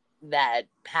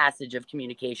passage of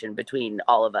communication between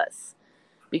all of us,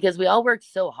 because we all work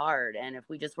so hard, and if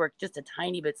we just work just a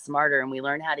tiny bit smarter and we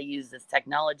learn how to use this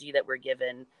technology that we're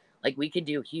given, like we could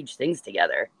do huge things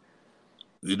together.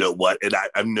 You know what? And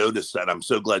I've noticed that. I'm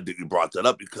so glad that you brought that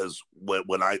up, because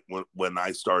when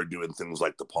I started doing things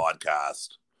like the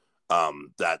podcast,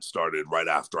 that started right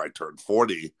after I turned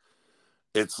 40,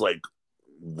 it's like,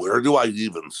 where do I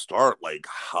even start? Like,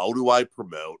 how do I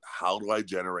promote? How do I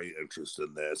generate interest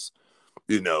in this?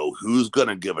 Who's going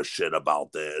to give a shit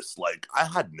about this? Like, I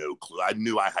had no clue. I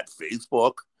knew I had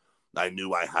Facebook. I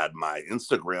knew I had my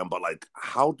Instagram, but like,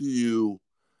 how do you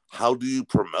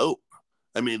promote?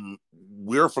 I mean,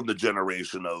 we're from the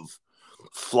generation of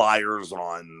flyers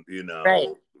on, Right.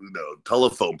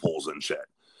 telephone poles and shit.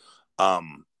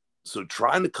 So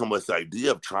trying to come with the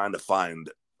idea of trying to find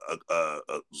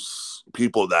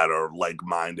people that are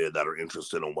like-minded, that are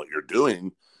interested in what you're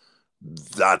doing,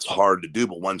 that's hard to do.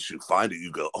 But once you find it,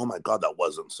 you go, oh my God, that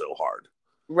wasn't so hard.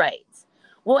 Right.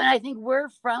 Well, and I think we're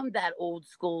from that old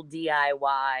school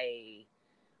DIY,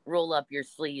 roll up your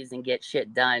sleeves and get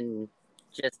shit done,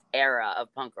 just era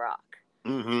of punk rock.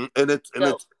 Mm-hmm. And it's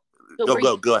So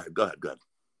go ahead.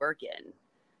 working,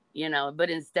 but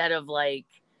instead of like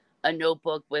a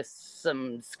notebook with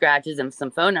some scratches and some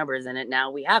phone numbers in it,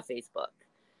 now we have Facebook.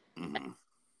 Mm-hmm.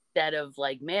 Instead of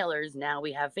like mailers, now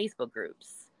we have Facebook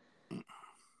groups.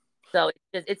 So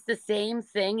it's the same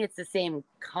thing. It's the same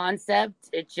concept.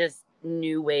 It's just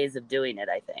new ways of doing it,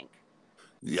 I think.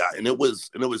 Yeah, and it was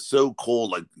so cool.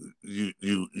 Like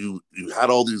you had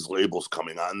all these labels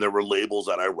coming on. There were labels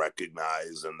that I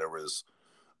recognized, and there was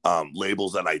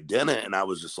labels that I didn't, and I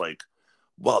was just like,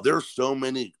 wow, there's so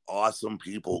many awesome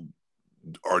people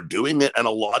are doing it. And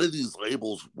a lot of these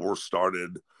labels were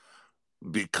started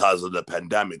because of the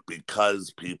pandemic,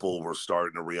 because people were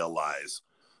starting to realize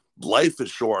life is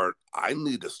short. I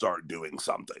need to start doing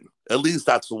something. At least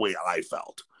that's the way I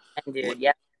felt. And dude,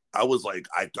 yeah. I was like,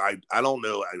 I don't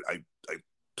know. I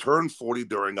turned 40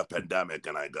 during a pandemic,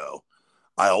 and I go,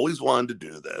 I always wanted to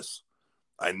do this.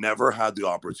 I never had the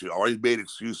opportunity. I already made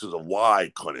excuses of why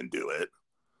I couldn't do it.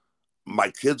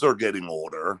 My kids are getting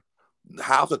older.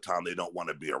 Half the time they don't want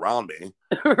to be around me.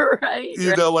 Right.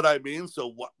 You know what I mean?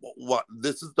 So what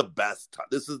this is the best time.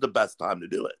 This is the best time to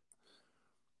do it.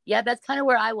 Yeah, that's kind of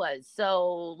where I was.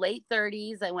 So late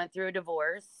 30s, I went through a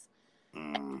divorce.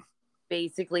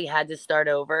 Basically had to start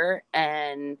over,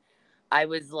 and I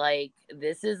was like,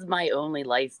 this is my only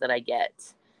life that I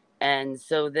get. And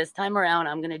so this time around,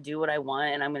 I'm going to do what I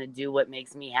want, and I'm going to do what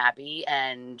makes me happy,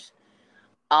 and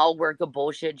I'll work a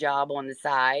bullshit job on the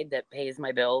side that pays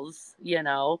my bills,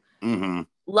 Mm-hmm.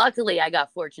 Luckily, I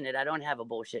got fortunate. I don't have a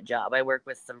bullshit job. I work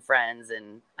with some friends,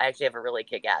 and I actually have a really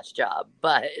kick-ass job.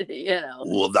 But,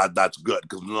 Well, that's good,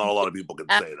 because not a lot of people can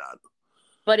say that.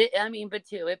 But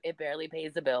it barely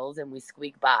pays the bills, and we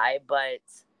squeak by. But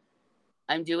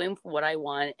I'm doing what I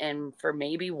want, and for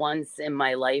maybe once in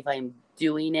my life, I'm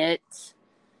doing it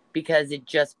because it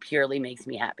just purely makes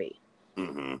me happy.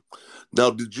 Mm-hmm.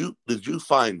 Now, did you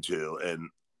find too? And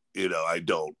I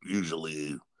don't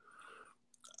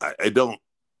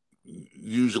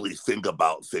usually think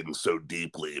about things so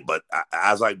deeply, but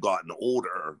as I've gotten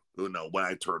older, when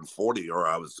I turned 40, or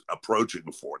I was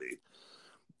approaching 40,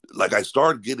 like I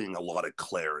started getting a lot of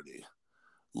clarity.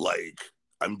 Like,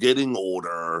 I'm getting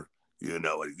older,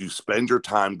 you spend your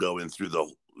time going through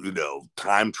the,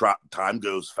 time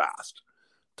goes fast.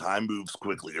 Time moves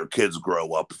quickly. Your kids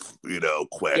grow up,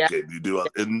 quick, Yeah. and you do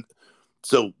it. And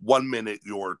so 1 minute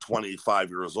you're 25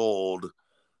 years old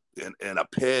in a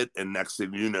pit, and next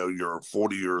thing you know, you're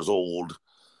 40 years old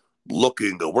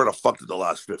looking, where the fuck did the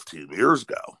last 15 years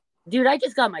go? Dude, I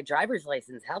just got my driver's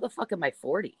license. How the fuck am I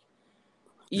 40?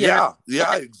 Yeah,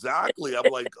 exactly. I'm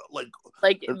like,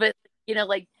 but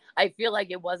I feel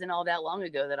like it wasn't all that long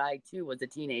ago that I too was a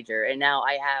teenager, and now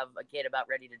I have a kid about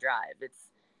ready to drive.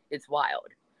 It's wild.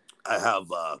 I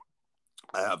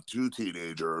have two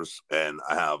teenagers, and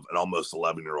I have an almost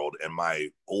 11-year-old, and my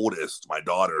oldest, my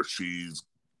daughter, she's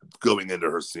going into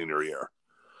her senior year.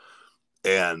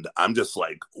 And I'm just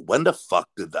like, when the fuck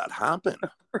did that happen?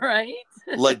 Right?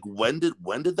 Like, when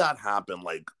did that happen?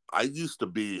 Like, I used to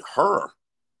be her.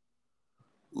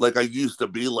 Like, I used to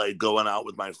be like going out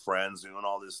with my friends, doing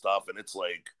all this stuff. And it's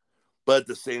like, But at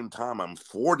the same time, I'm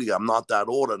 40. I'm not that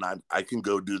old, and I can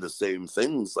go do the same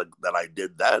things like that I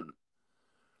did then.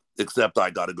 Except I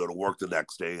got to go to work the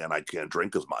next day, and I can't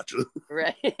drink as much.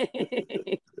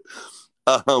 Right.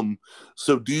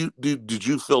 So did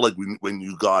you feel like when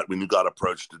you got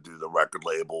approached to do the record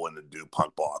label and to do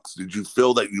Punk Box, did you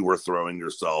feel that you were throwing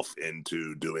yourself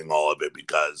into doing all of it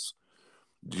because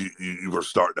you were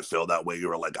starting to feel that way? You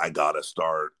were like, I gotta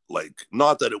start, like,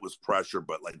 not that it was pressure,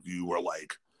 but like you were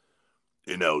like,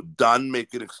 done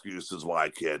making excuses why I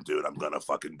can't do it. I'm gonna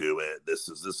fucking do it. This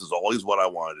is always what I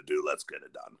wanted to do. Let's get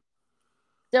it done.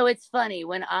 So it's funny,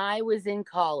 when I was in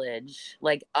college,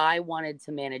 like, I wanted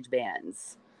to manage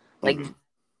bands. Like,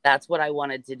 that's what I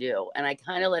wanted to do. And I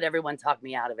kind of let everyone talk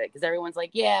me out of it because everyone's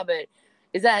like, yeah, but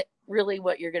is that really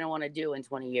what you're going to want to do in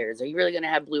 20 years? Are you really going to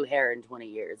have blue hair in 20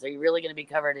 years? Are you really going to be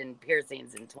covered in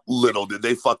piercings in 20 years? Little did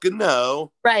they fucking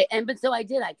know. Right. But so I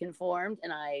did. I conformed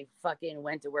and I fucking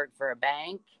went to work for a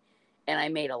bank and I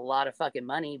made a lot of fucking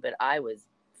money, but I was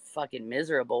fucking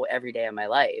miserable every day of my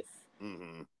life.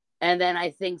 Mm-hmm. And then I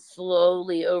think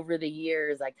slowly over the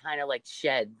years, I kind of like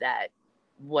shed that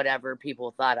whatever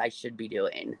people thought I should be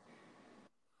doing.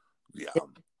 Yeah.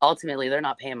 Ultimately, they're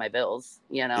not paying my bills,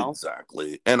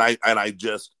 Exactly. And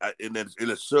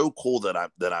it's so cool that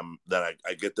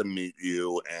I get to meet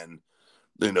you and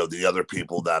the other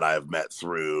people that I've met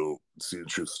through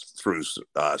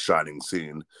Shining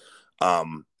Scene,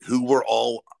 who were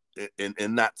all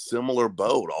in that similar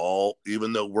boat.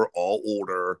 Even though we're all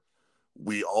older,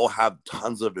 we all have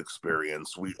tons of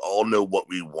experience. We all know what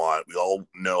we want. We all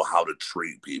know how to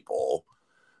treat people.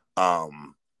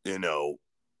 And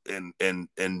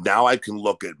now I can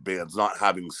look at bands, not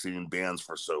having seen bands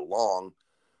for so long.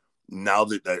 Now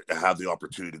that I have the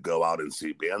opportunity to go out and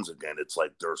see bands again, it's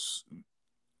like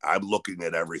I'm looking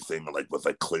at everything like with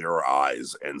like clearer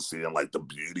eyes and seeing like the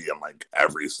beauty in like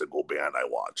every single band I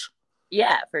watch.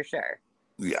 Yeah, for sure.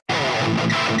 Yeah.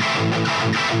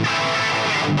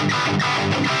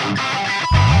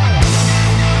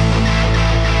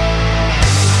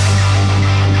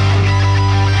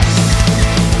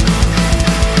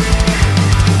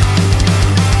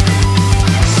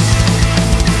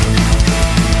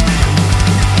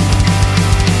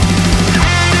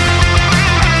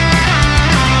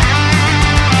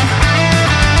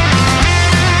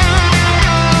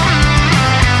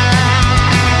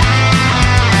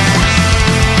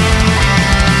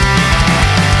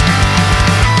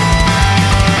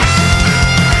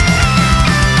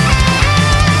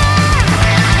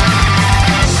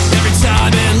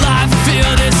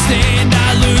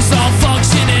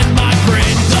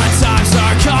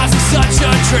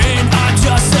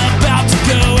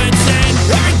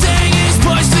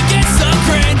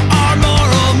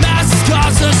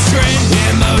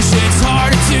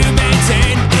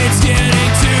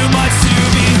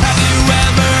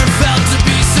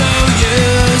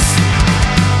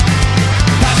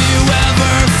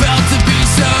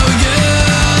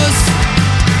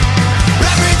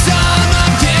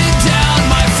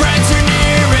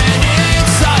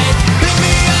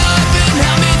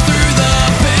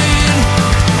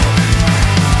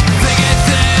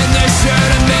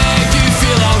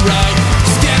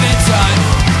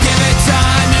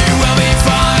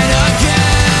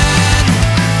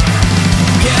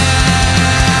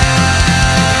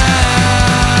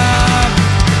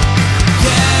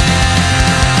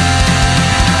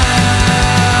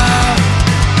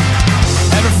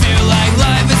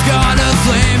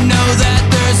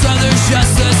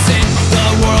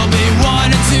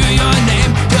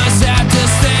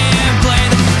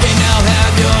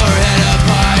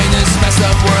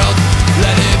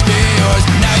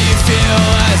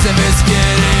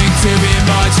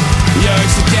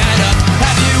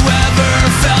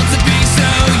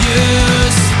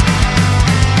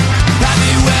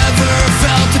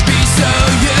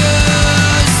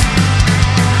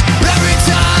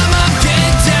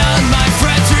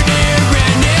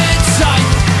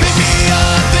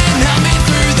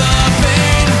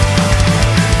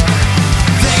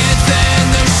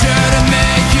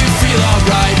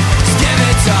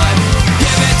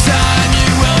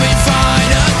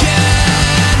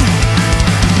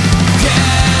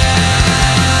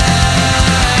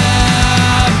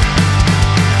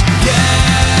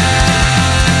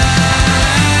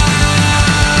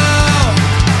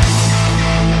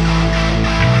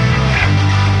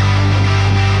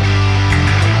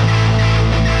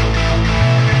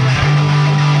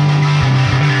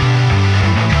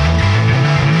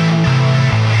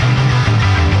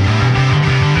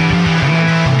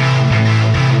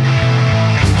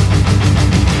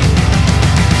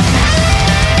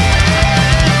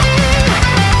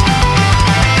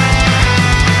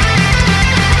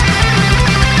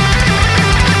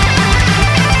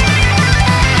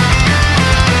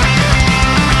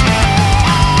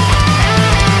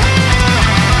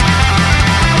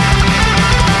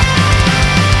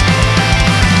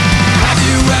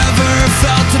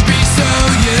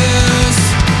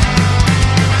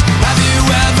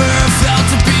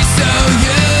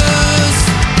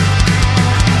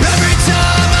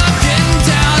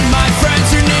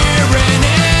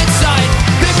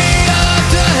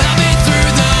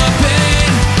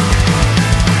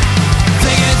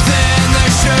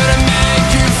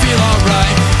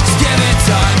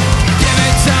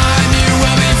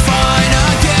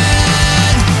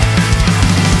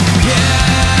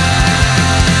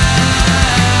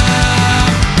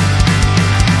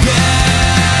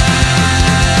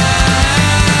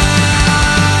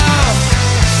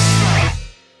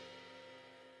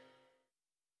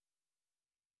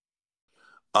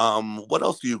 What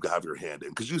else do you have your hand in?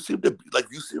 Because you seem to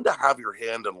have your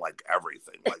hand in like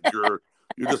everything. Like you're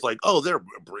just like, oh, there,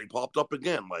 Bree popped up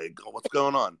again. Like, oh, what's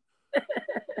going on?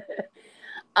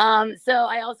 So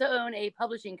I also own a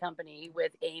publishing company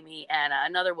with Amy and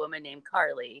another woman named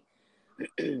Carly.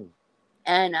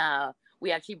 And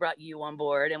we actually brought you on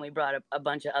board, and we brought a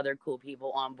bunch of other cool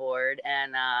people on board.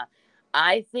 And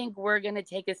I think we're going to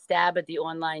take a stab at the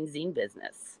online zine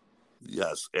business.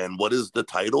 Yes. And what is the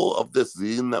title of this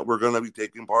zine that we're going to be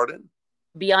taking part in?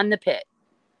 Beyond the Pit.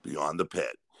 Beyond the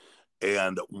Pit.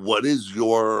 And what is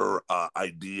your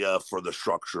idea for the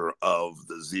structure of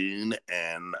the zine,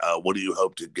 and what do you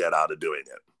hope to get out of doing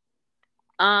it?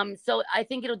 So I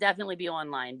think it'll definitely be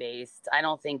online based. I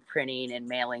don't think printing and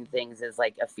mailing things is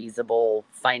like a feasible,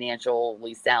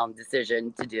 financially sound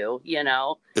decision to do, you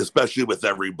know? Especially with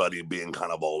everybody being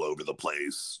kind of all over the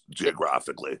place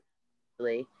geographically.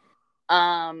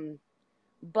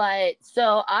 But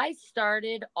so I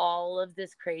started all of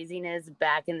this craziness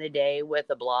back in the day with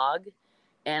a blog,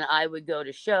 and I would go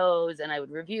to shows and I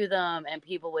would review them, and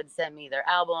people would send me their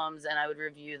albums and I would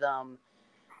review them.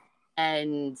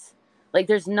 And like,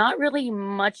 there's not really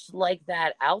much like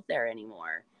that out there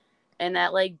anymore. And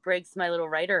that like breaks my little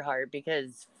writer heart,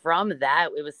 because from that,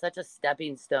 it was such a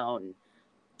stepping stone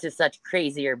to such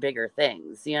crazier, bigger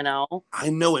things, you know?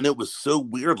 I know. And it was so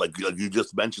weird. Like you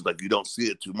just mentioned, like, you don't see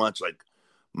it too much. Like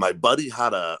my buddy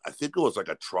had I think it was like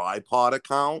a tripod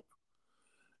account,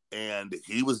 and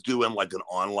he was doing like an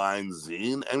online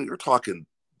zine. And you're talking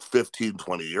 15,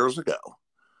 20 years ago.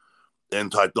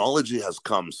 And technology has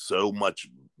come so much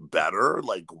better.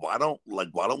 Like why don't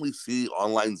we see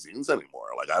online zines anymore?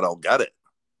 Like I don't get it.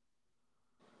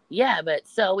 Yeah, but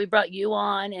so we brought you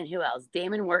on, and who else?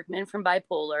 Damon Workman from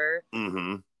Bipolar.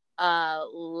 Mm-hmm.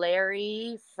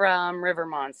 Larry from River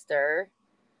Monster.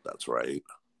 That's right.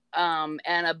 And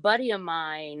a buddy of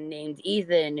mine named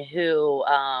Ethan, who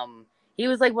he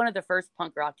was like one of the first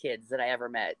punk rock kids that I ever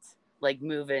met, like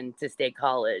moving to State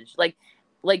College. Like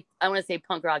I want to say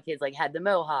punk rock kids, like had the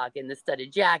mohawk and the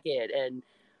studded jacket, and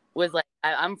was like,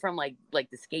 I'm from like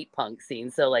the skate punk scene,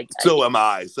 so like so am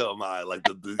I like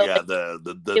the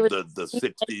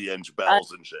 60-inch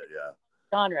bells and shit. Yeah,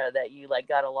 genre that you like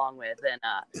got along with. And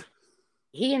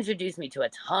he introduced me to a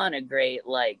ton of great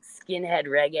like skinhead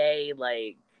reggae,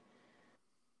 like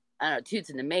I don't know,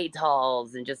 Toots and the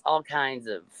Maytals, and just all kinds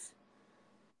of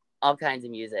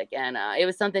music. And it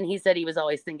was something he said he was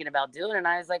always thinking about doing, and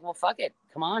I was like, well, fuck it,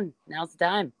 come on, now's the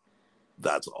time.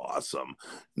 That's awesome.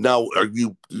 Now,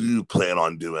 do you plan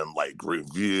on doing like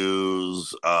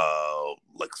reviews,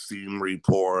 like scene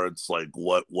reports? Like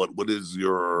what's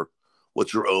your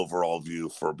overall view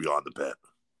for Beyond the Pit?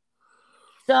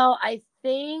 So I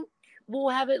think we'll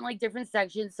have it in like different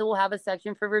sections. So we'll have a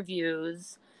section for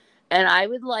reviews, and I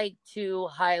would like to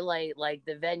highlight like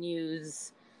the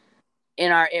venues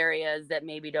in our areas that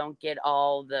maybe don't get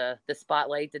all the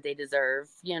spotlight that they deserve,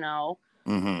 you know?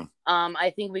 Mm-hmm.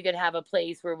 I think we could have a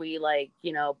place where we like,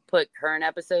 you know, put current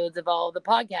episodes of all the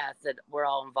podcasts that we're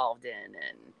all involved in.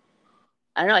 And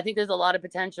I don't know, I think there's a lot of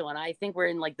potential, and I think we're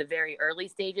in like the very early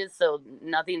stages. So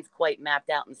nothing's quite mapped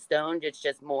out in stone. It's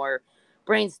just more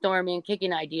brainstorming,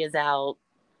 kicking ideas out,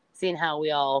 seeing how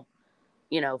we all,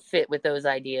 you know, fit with those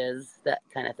ideas, that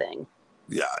kind of thing.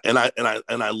 Yeah. And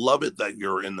I love it that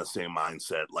you're in the same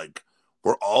mindset. Like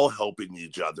we're all helping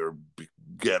each other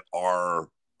get our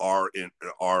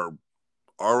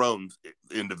own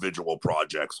individual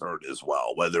projects heard as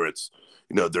well. Whether it's,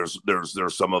 you know, there's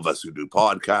some of us who do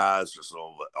podcasts,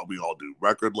 or we all do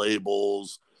record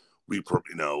labels.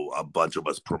 A bunch of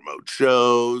us promote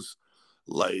shows,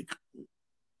 like,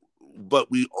 but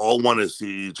we all want to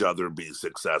see each other be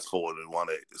successful, and we want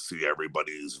to see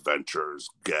everybody's ventures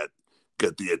get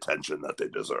the attention that they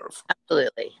deserve.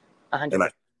 Absolutely.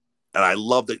 100%. And I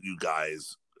love that you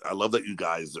guys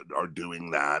are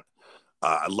doing that.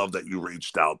 I love that you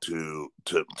reached out to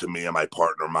me and my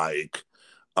partner Mike,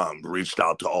 reached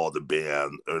out to all the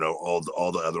band, you know, all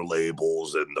the other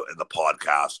labels and the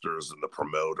podcasters and the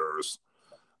promoters.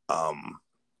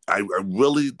 I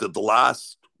really the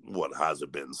last, what has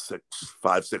it been,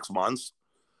 6 months?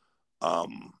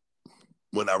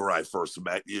 Whenever I first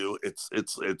met you,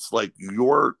 it's like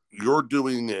you're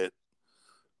doing it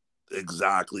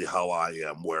exactly how I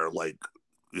am, where like,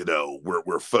 you know,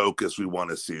 we're focused. We want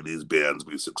to see these bands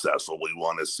be successful. We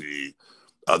want to see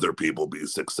other people be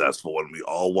successful, and we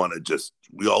all want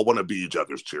to be each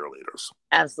other's cheerleaders.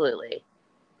 Absolutely.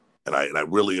 And I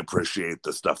really appreciate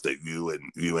the stuff that you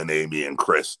and Amy and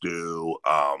Chris do,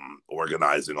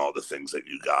 organizing all the things that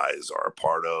you guys are a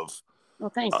part of. Well,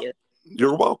 thank you.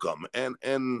 You're welcome. And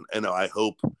I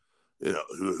hope,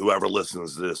 whoever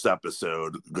listens to this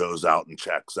episode goes out and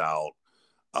checks out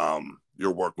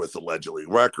your work with Allegedly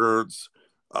Records,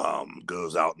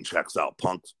 goes out and checks out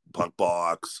Punk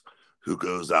Box, who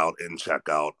goes out and check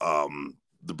out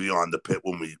the Beyond the Pit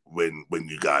when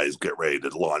you guys get ready to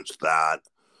launch that,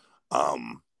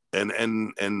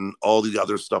 and all the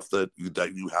other stuff that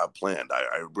you have planned.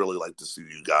 I really like to see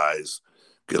you guys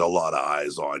get a lot of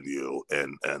eyes on you,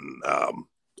 and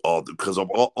because of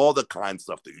all the kind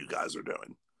stuff that you guys are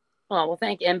doing. Oh, well,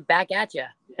 thank you. And back at you.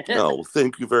 No,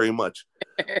 thank you very much.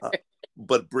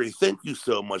 But Bree, thank you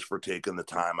so much for taking the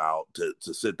time out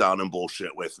to sit down and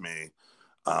bullshit with me.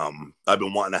 I've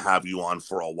been wanting to have you on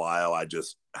for a while. I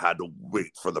just had to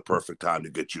wait for the perfect time to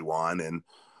get you on, and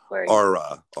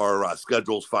our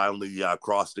schedules finally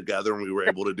crossed together, and we were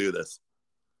able to do this.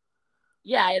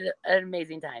 Yeah, I had an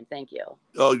amazing time. Thank you.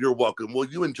 Oh, you're welcome. Well,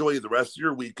 you enjoy the rest of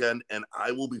your weekend, and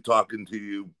I will be talking to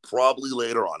you probably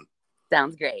later on.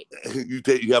 Sounds great.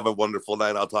 You have a wonderful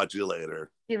night. I'll talk to you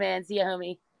later. See you, man. See you,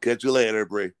 homie. Catch you later,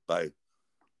 Bree. Bye.